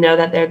week. I know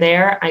that they're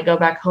there. I go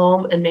back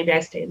home and maybe I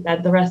stay in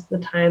bed the rest of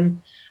the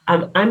time.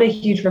 I'm a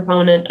huge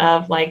proponent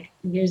of like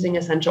using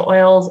essential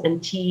oils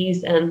and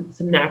teas and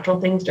some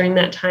natural things during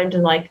that time to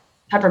like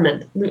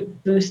peppermint,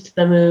 boost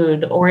the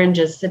mood,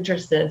 oranges,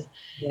 citruses,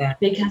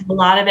 because a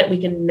lot of it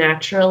we can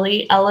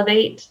naturally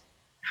elevate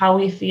how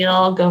we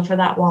feel. Go for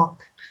that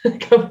walk,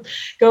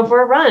 go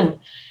for a run,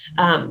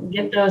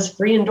 get those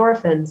free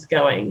endorphins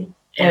going.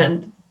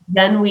 And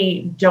then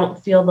we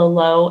don't feel the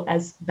low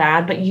as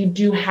bad, but you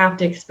do have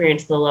to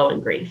experience the low in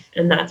grief.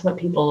 And that's what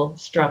people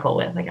struggle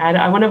with. Like,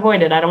 I want to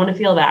avoid it. I don't want to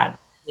feel that.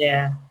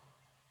 Yeah.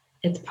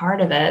 It's part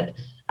of it.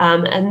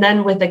 And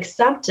then with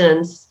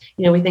acceptance,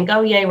 we think,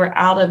 oh, yay, we're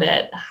out of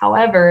it.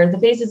 However, the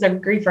phases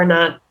of grief are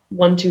not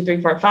 1, 2, 3,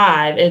 4,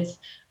 5. It's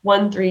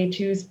 1, 3,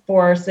 2,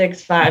 4,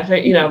 6, 5.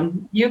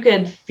 You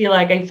could feel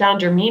like I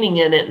found your meaning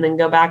in it and then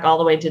go back all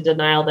the way to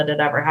denial that it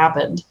ever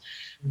happened.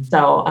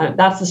 So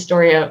that's the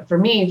story for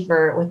me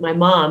with my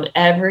mom.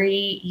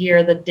 Every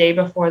year, the day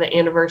before the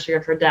anniversary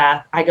of her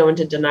death, I go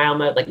into denial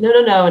mode, like, no.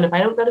 And if I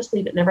don't go to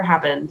sleep, it never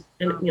happened.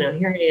 And,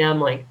 here I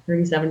am, like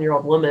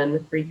 37-year-old woman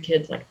with 3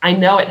 kids. Like, I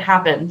know it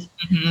happened,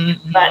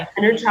 but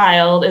inner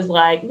child is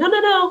like,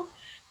 no.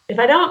 If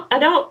I don't,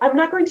 I'm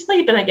not going to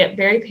sleep. And I get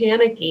very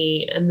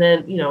panicky. And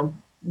then,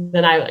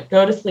 then I like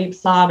go to sleep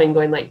sobbing,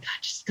 going like,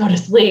 God, just go to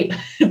sleep.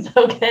 It's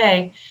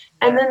okay.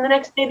 And then the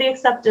next day, the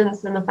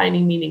acceptance and the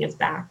finding meaning is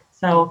back.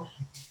 So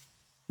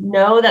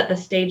know that the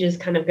stages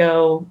kind of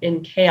go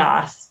in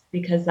chaos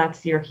because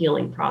that's your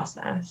healing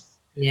process.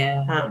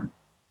 Yeah.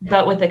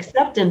 But with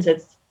acceptance,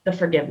 it's the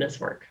forgiveness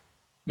work.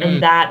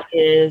 And that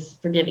is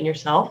forgiving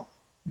yourself.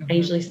 I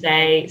usually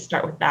say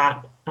start with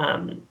that,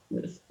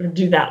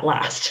 do that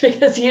last,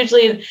 because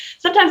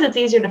sometimes it's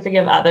easier to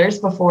forgive others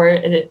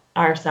before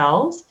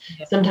ourselves.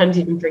 Sometimes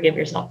you can forgive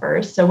yourself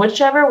first. So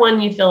whichever one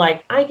you feel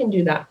like I can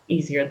do that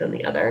easier than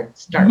the other,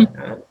 start with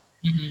that.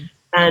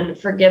 And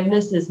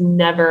forgiveness is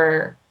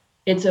never,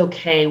 it's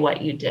okay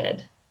what you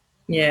did.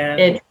 Yeah.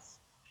 It's,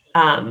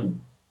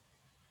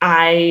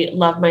 I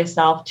love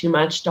myself too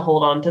much to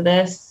hold on to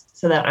this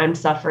so that I'm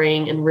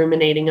suffering and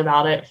ruminating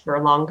about it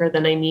for longer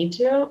than I need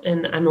to.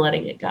 And I'm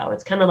letting it go.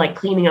 It's kind of like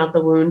cleaning out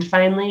the wound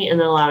finally and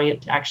allowing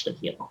it to actually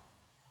heal.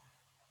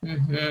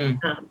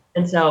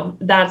 And so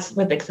that's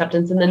with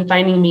acceptance. And then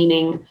finding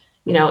meaning,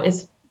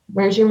 is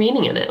where's your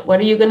meaning in it?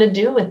 What are you going to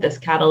do with this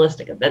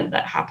catalytic event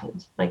that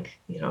happened? Like,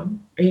 are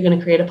you going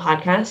to create a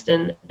podcast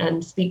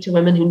and speak to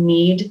women who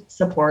need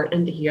support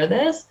and to hear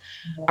this?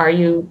 Are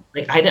you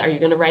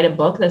going to write a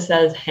book that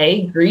says,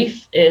 hey,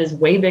 grief is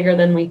way bigger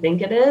than we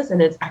think it is,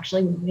 and it's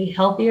actually way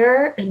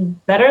healthier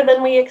and better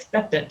than we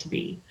expect it to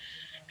be?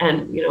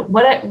 And,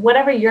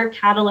 whatever your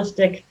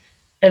catalytic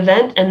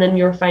event and then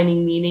you're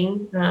finding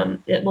meaning,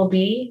 it will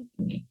be,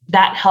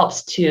 that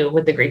helps too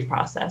with the grief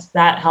process.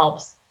 That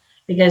helps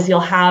because you'll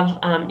have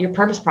your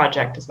purpose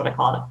project is what I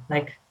call it.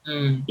 Like,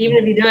 even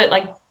if you do it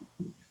like a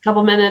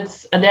couple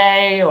minutes a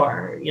day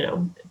or,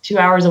 2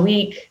 hours a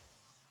week,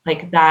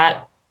 like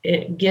that,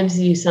 it gives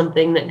you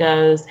something that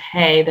goes,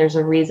 hey, there's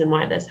a reason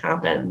why this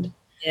happened.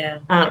 Yeah.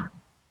 An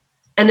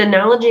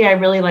analogy I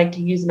really like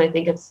to use, and I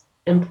think it's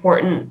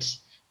important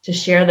to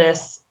share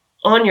this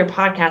on your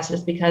podcast,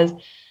 is because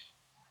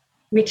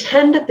we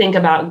tend to think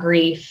about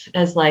grief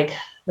as like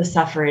the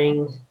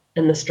suffering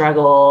and the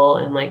struggle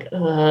and like,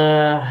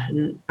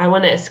 and I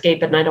want to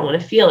escape it and I don't want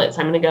to feel it. So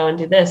I'm going to go and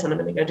do this and I'm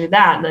going to go do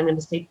that. And I'm going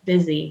to stay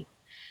busy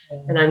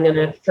and I'm going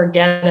to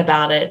forget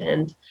about it.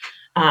 And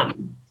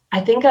I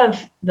think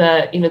of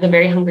the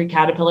Very Hungry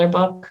Caterpillar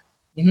book.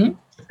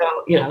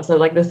 So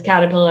like this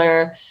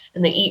caterpillar,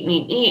 and they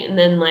eat, and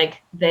then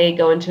like they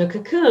go into a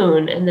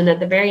cocoon, and then at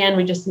the very end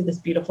we just see this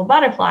beautiful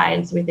butterfly,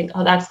 and so we think,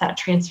 oh, that's that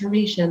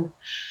transformation.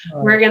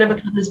 We're going to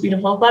become this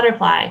beautiful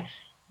butterfly.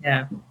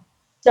 Yeah.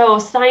 So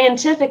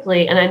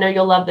scientifically, and I know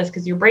you'll love this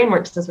because your brain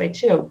works this way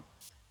too,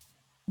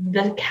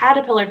 the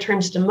caterpillar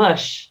turns to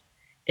mush.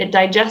 It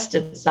digests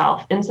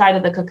itself inside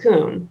of the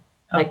cocoon.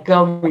 Like,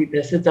 go read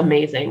this, it's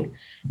amazing.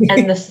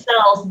 And the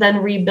cells then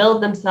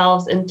rebuild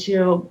themselves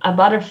into a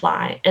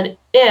butterfly. And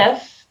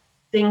if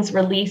things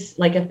release,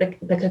 like if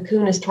the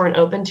cocoon is torn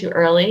open too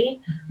early,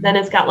 then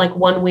it's got like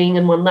one wing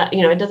and one leg,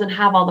 it doesn't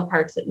have all the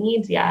parts it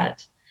needs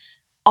yet.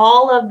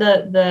 All of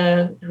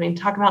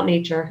talk about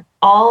nature,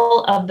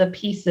 all of the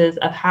pieces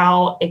of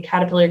how a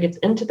caterpillar gets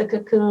into the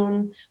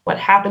cocoon, what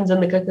happens in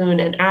the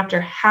cocoon, and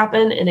after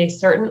happen in a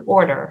certain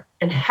order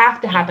and have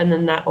to happen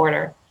in that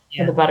order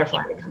for the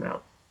butterfly to come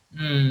out.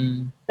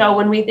 So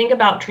when we think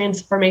about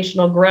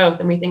transformational growth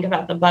and we think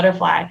about the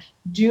butterfly,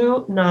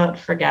 do not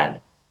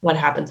forget what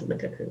happens in the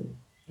cocoon.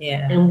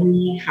 Yeah. And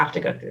we have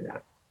to go through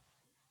that.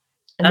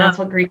 And that's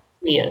what grief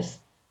to me is.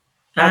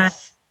 I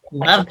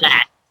love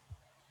that.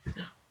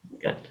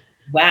 Good.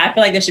 Wow, I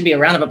feel like there should be a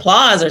round of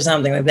applause or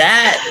something like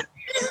that.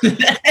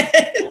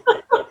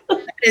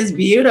 That is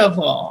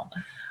beautiful.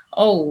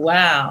 Oh,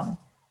 wow.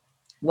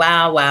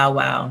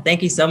 Wow.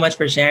 Thank you so much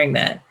for sharing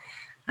that.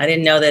 I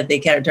didn't know that they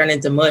can turn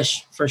into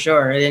mush, for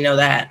sure. I didn't know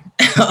that.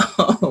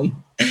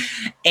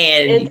 And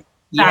it's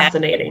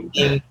fascinating.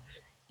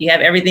 You have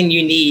everything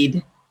you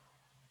need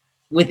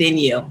within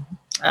you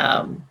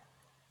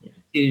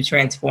to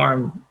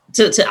transform,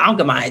 to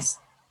alchemize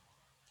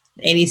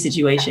any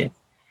situation.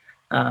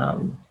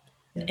 And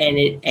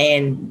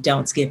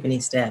don't skip any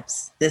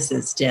steps. This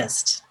is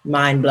just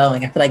mind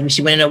blowing. I feel like we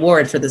should win an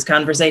award for this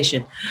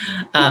conversation.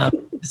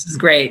 This is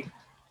great.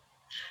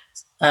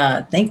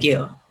 Thank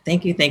you.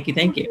 Thank you. Thank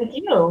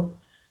you.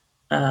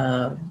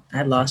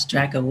 I lost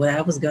track of what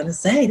I was going to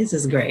say. This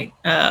is great.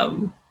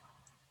 That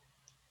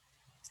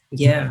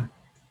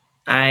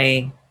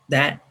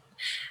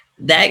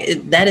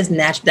is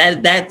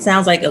natural. That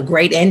sounds like a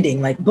great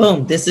ending. Like,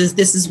 boom, this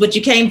is what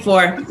you came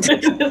for.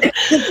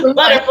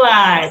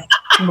 Butterfly.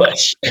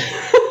 Mush.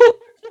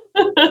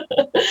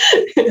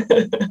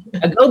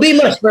 Go be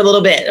mush for a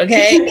little bit,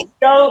 okay?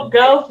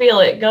 Go feel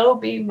it. Go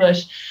be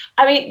mush.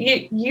 I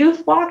mean,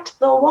 you've walked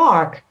the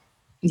walk.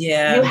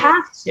 Yeah. You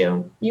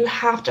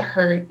have to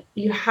hurt.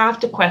 You have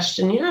to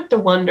question. You have to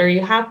wonder.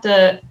 You have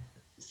to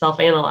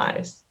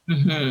self-analyze.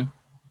 Mm-hmm.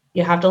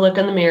 You have to look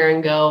in the mirror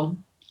and go,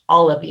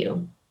 all of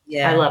you.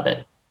 Yeah. I love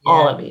it. Yeah.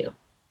 All of you.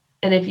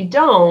 And if you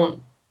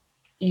don't,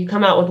 you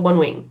come out with one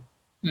wing,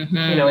 mm-hmm.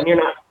 And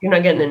you're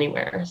not getting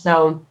anywhere.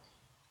 So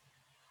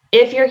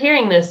if you're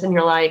hearing this and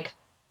you're like,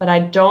 but I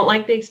don't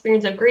like the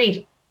experience of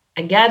grief,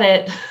 I get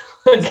it.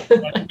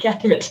 I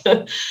get it.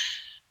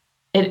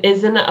 It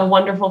isn't a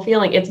wonderful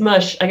feeling. It's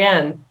mush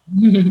again,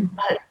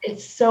 but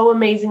it's so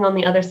amazing on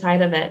the other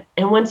side of it.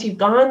 And once you've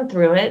gone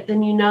through it,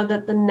 then you know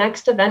that the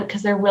next event,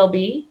 because there will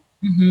be,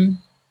 mm-hmm.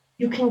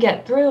 you can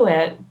get through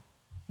it.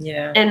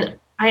 Yeah. And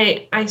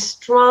I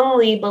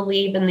strongly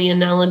believe in the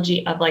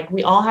analogy of like,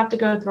 we all have to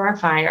go through our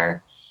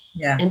fire.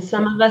 Yeah. And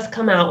some of us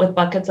come out with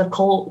buckets of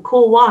cool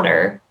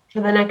water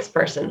for the next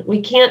person. We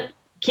can't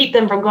keep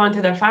them from going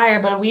through their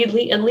fire, but we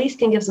at least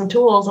can give some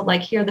tools of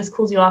like, here, this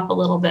cools you off a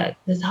little bit.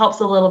 This helps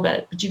a little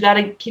bit, but you got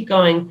to keep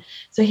going.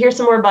 So here's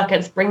some more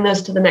buckets, bring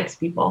those to the next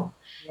people.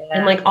 Yeah.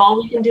 And like,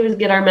 all we can do is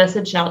get our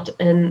message out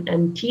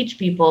and teach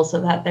people so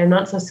that they're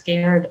not so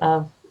scared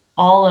of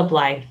all of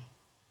life.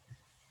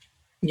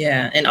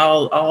 Yeah. And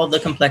all the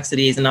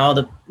complexities and all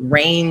the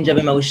range of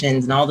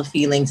emotions and all the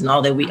feelings and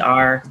all that we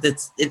are,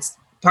 it's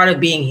part of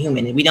being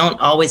human. We don't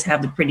always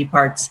have the pretty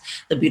parts,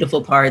 the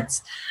beautiful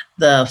parts,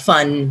 the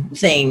fun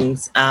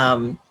things.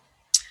 I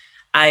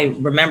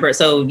remember,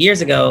 so years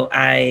ago,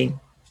 I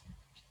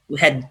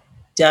had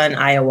done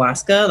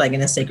ayahuasca, like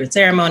in a sacred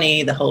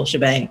ceremony, the whole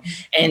shebang.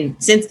 And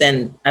since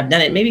then, I've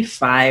done it maybe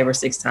 5 or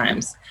 6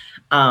 times.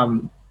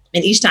 And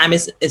each time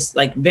is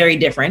like very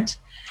different.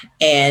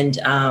 And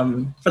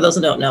for those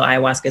who don't know,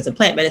 ayahuasca is a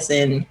plant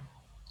medicine,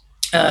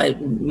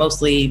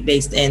 mostly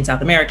based in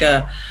South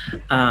America,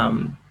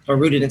 or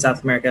rooted in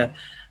South America.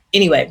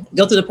 Anyway,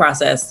 go through the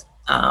process.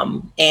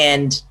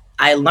 And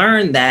I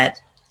learned that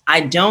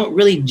I don't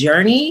really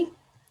journey.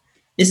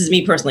 This is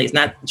me personally. It's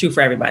not true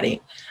for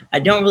everybody. I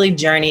don't really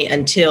journey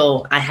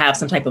until I have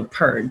some type of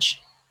purge.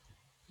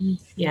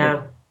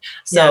 Yeah.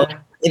 So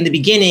in the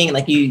beginning,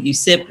 like you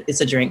sip,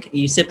 it's a drink.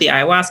 You sip the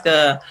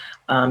ayahuasca,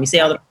 you say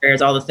all the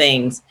prayers, all the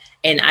things.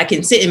 And I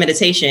can sit in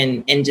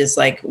meditation and just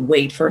like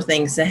wait for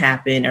things to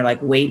happen or like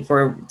wait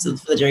for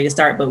the journey to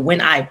start. But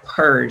when I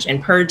purge,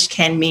 and purge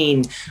can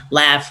mean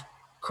laugh,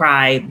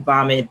 cry,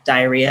 vomit,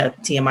 diarrhea,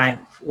 TMI,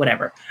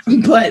 whatever.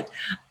 But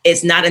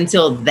it's not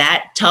until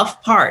that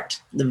tough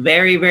part, the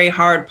very, very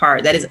hard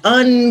part that is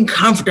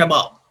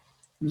uncomfortable,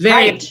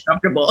 very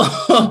uncomfortable,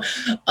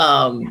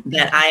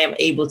 that I am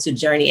able to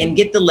journey and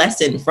get the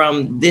lesson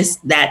from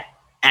that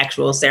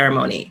actual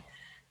ceremony.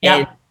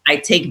 And I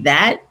take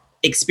that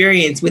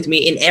experience with me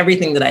in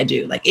everything that I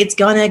do. Like, it's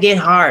gonna get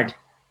hard,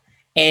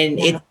 and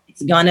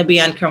it's gonna be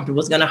uncomfortable.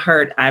 It's gonna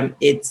hurt. I'm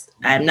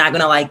not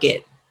gonna like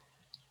it,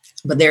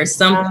 but there's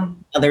something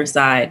on the other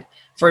side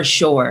for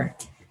sure.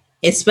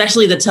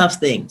 Especially the tough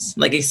things,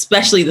 like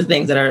especially the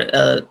things that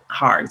are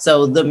hard.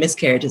 So the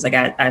miscarriages, like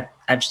I've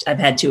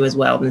had 2 as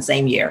well in the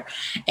same year,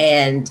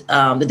 and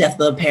the death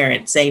of a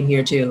parent, same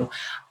here too.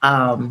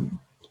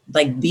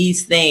 Like,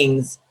 these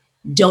things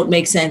don't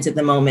make sense at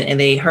the moment, and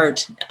they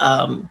hurt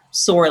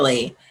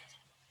sorely.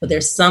 But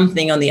there's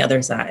something on the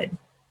other side,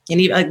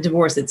 and even like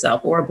divorce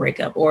itself, or a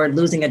breakup, or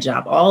losing a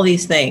job. All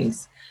these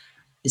things,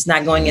 it's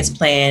not going as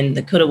planned.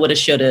 The coulda, woulda,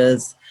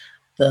 shouldas.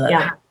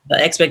 The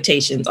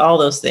expectations, all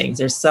those things.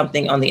 There's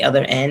something on the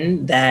other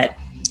end that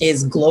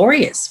is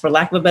glorious, for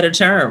lack of a better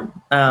term.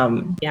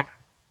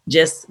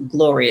 Just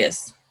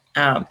glorious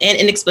and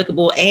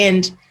inexplicable.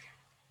 And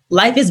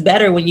life is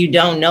better when you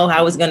don't know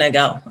how it's going to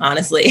go,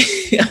 honestly.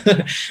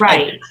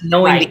 Right. Like,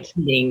 knowing the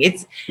ending.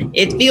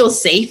 It feels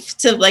safe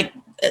to, like,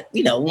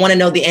 want to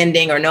know the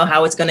ending or know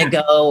how it's going to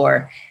go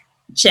or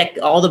check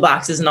all the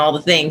boxes and all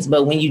the things.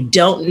 But when you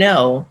don't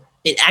know,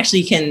 it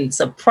actually can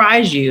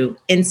surprise you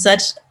in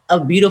such a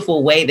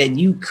beautiful way that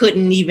you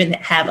couldn't even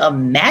have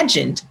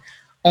imagined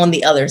on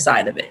the other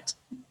side of it.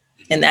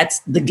 And that's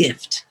the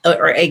gift,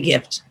 or a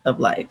gift of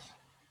life.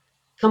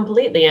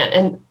 Completely.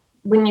 And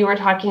when you were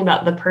talking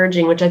about the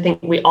purging, which I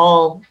think we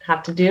all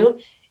have to do,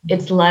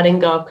 it's letting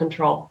go of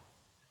control.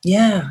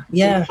 Yeah.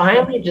 And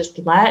finally, just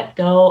let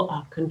go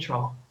of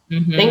control.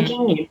 Mm-hmm.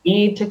 Thinking you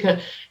need to,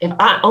 if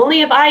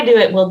I do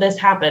it, will this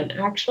happen?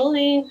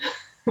 Actually,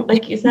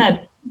 like you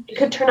said, it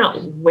could turn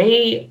out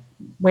way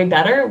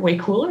better, way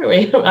cooler,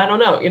 I don't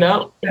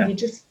know, and you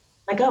just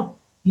let go.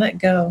 Let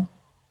go.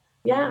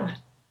 Yeah.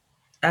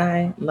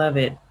 I love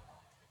it.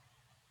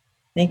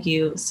 Thank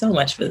you so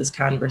much for this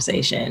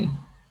conversation.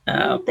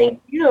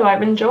 Thank you.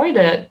 I've enjoyed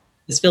it.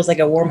 This feels like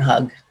a warm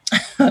hug.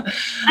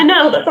 I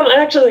know. That's what I'm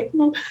actually.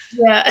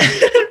 Yeah.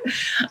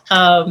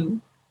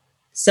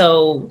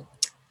 So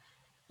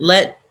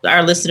let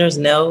our listeners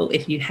know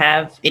if you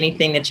have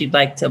anything that you'd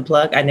like to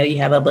plug. I know you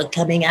have a book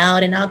coming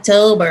out in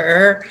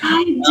October.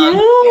 I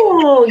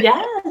do.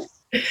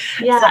 Yes.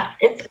 Yeah.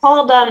 It's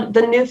called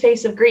The New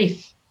Face of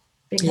Grief,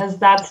 because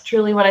that's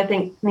truly what I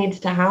think needs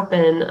to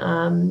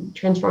happen.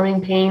 Transforming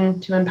pain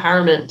to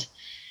empowerment.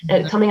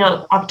 It's coming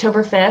out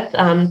October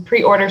 5th.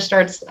 Pre-order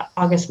starts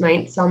August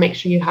 9th. So I'll make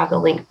sure you have the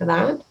link for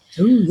that.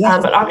 Ooh,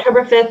 yes. But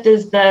October 5th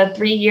is the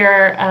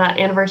 3-year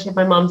anniversary of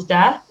my mom's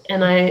death.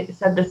 And I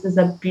said this is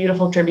a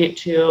beautiful tribute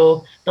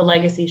to the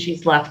legacy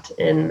she's left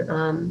in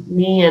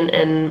me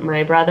and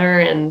my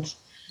brother, and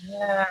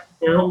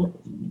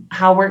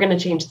how we're going to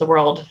change the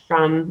world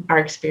from our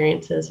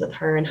experiences with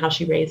her and how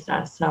she raised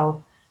us.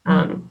 So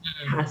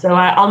so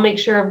I'll make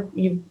sure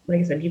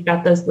like I said, you've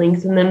got those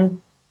links. And then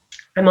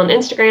I'm on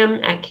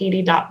Instagram at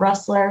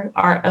katie.roessler,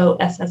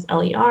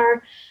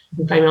 ROSSLER. You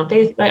can find me on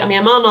Facebook. I mean,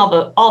 I'm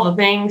on all the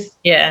things.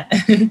 Yeah.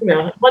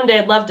 One day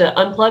I'd love to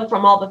unplug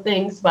from all the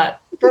things, but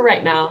for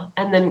right now.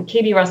 And then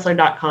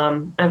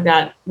katieroessler.com. I've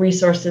got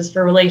resources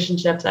for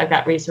relationships. I've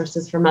got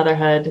resources for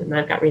motherhood, and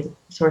I've got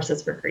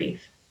resources for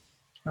grief.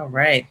 All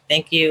right.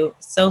 Thank you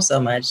so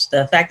much.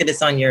 The fact that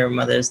it's on your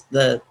mother's,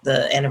 the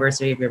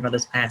anniversary of your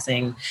mother's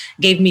passing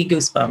gave me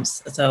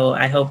goosebumps. So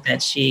I hope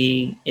that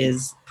she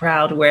is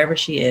proud wherever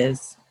she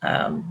is.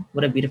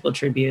 What a beautiful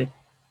tribute.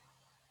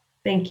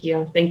 Thank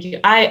you.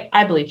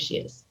 I believe she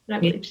is.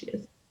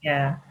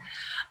 Yeah.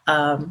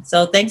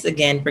 So thanks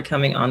again for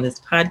coming on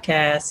this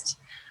podcast.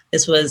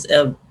 This was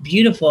a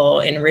beautiful,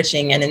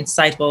 enriching, and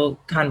insightful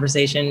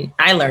conversation.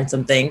 I learned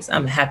some things.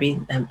 I'm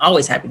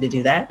always happy to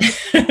do that.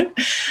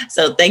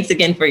 So thanks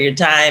again for your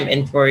time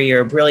and for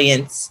your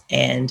brilliance.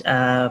 And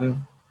I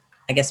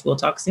guess we'll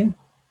talk soon.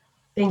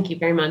 Thank you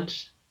very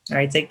much. All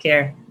right. Take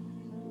care.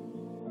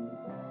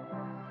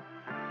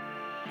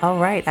 All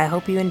right. I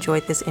hope you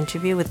enjoyed this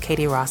interview with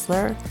Katie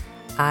Roessler.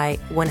 I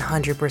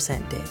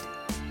 100% did.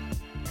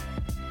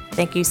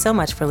 Thank you so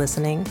much for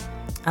listening.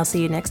 I'll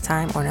see you next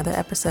time on another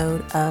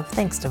episode of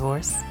Thanks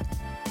Divorce.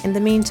 In the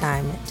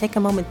meantime, take a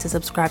moment to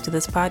subscribe to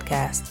this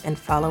podcast and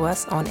follow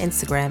us on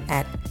Instagram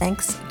at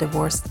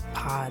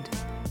ThanksDivorcePod.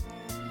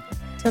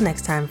 Till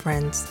next time,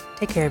 friends,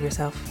 take care of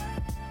yourself.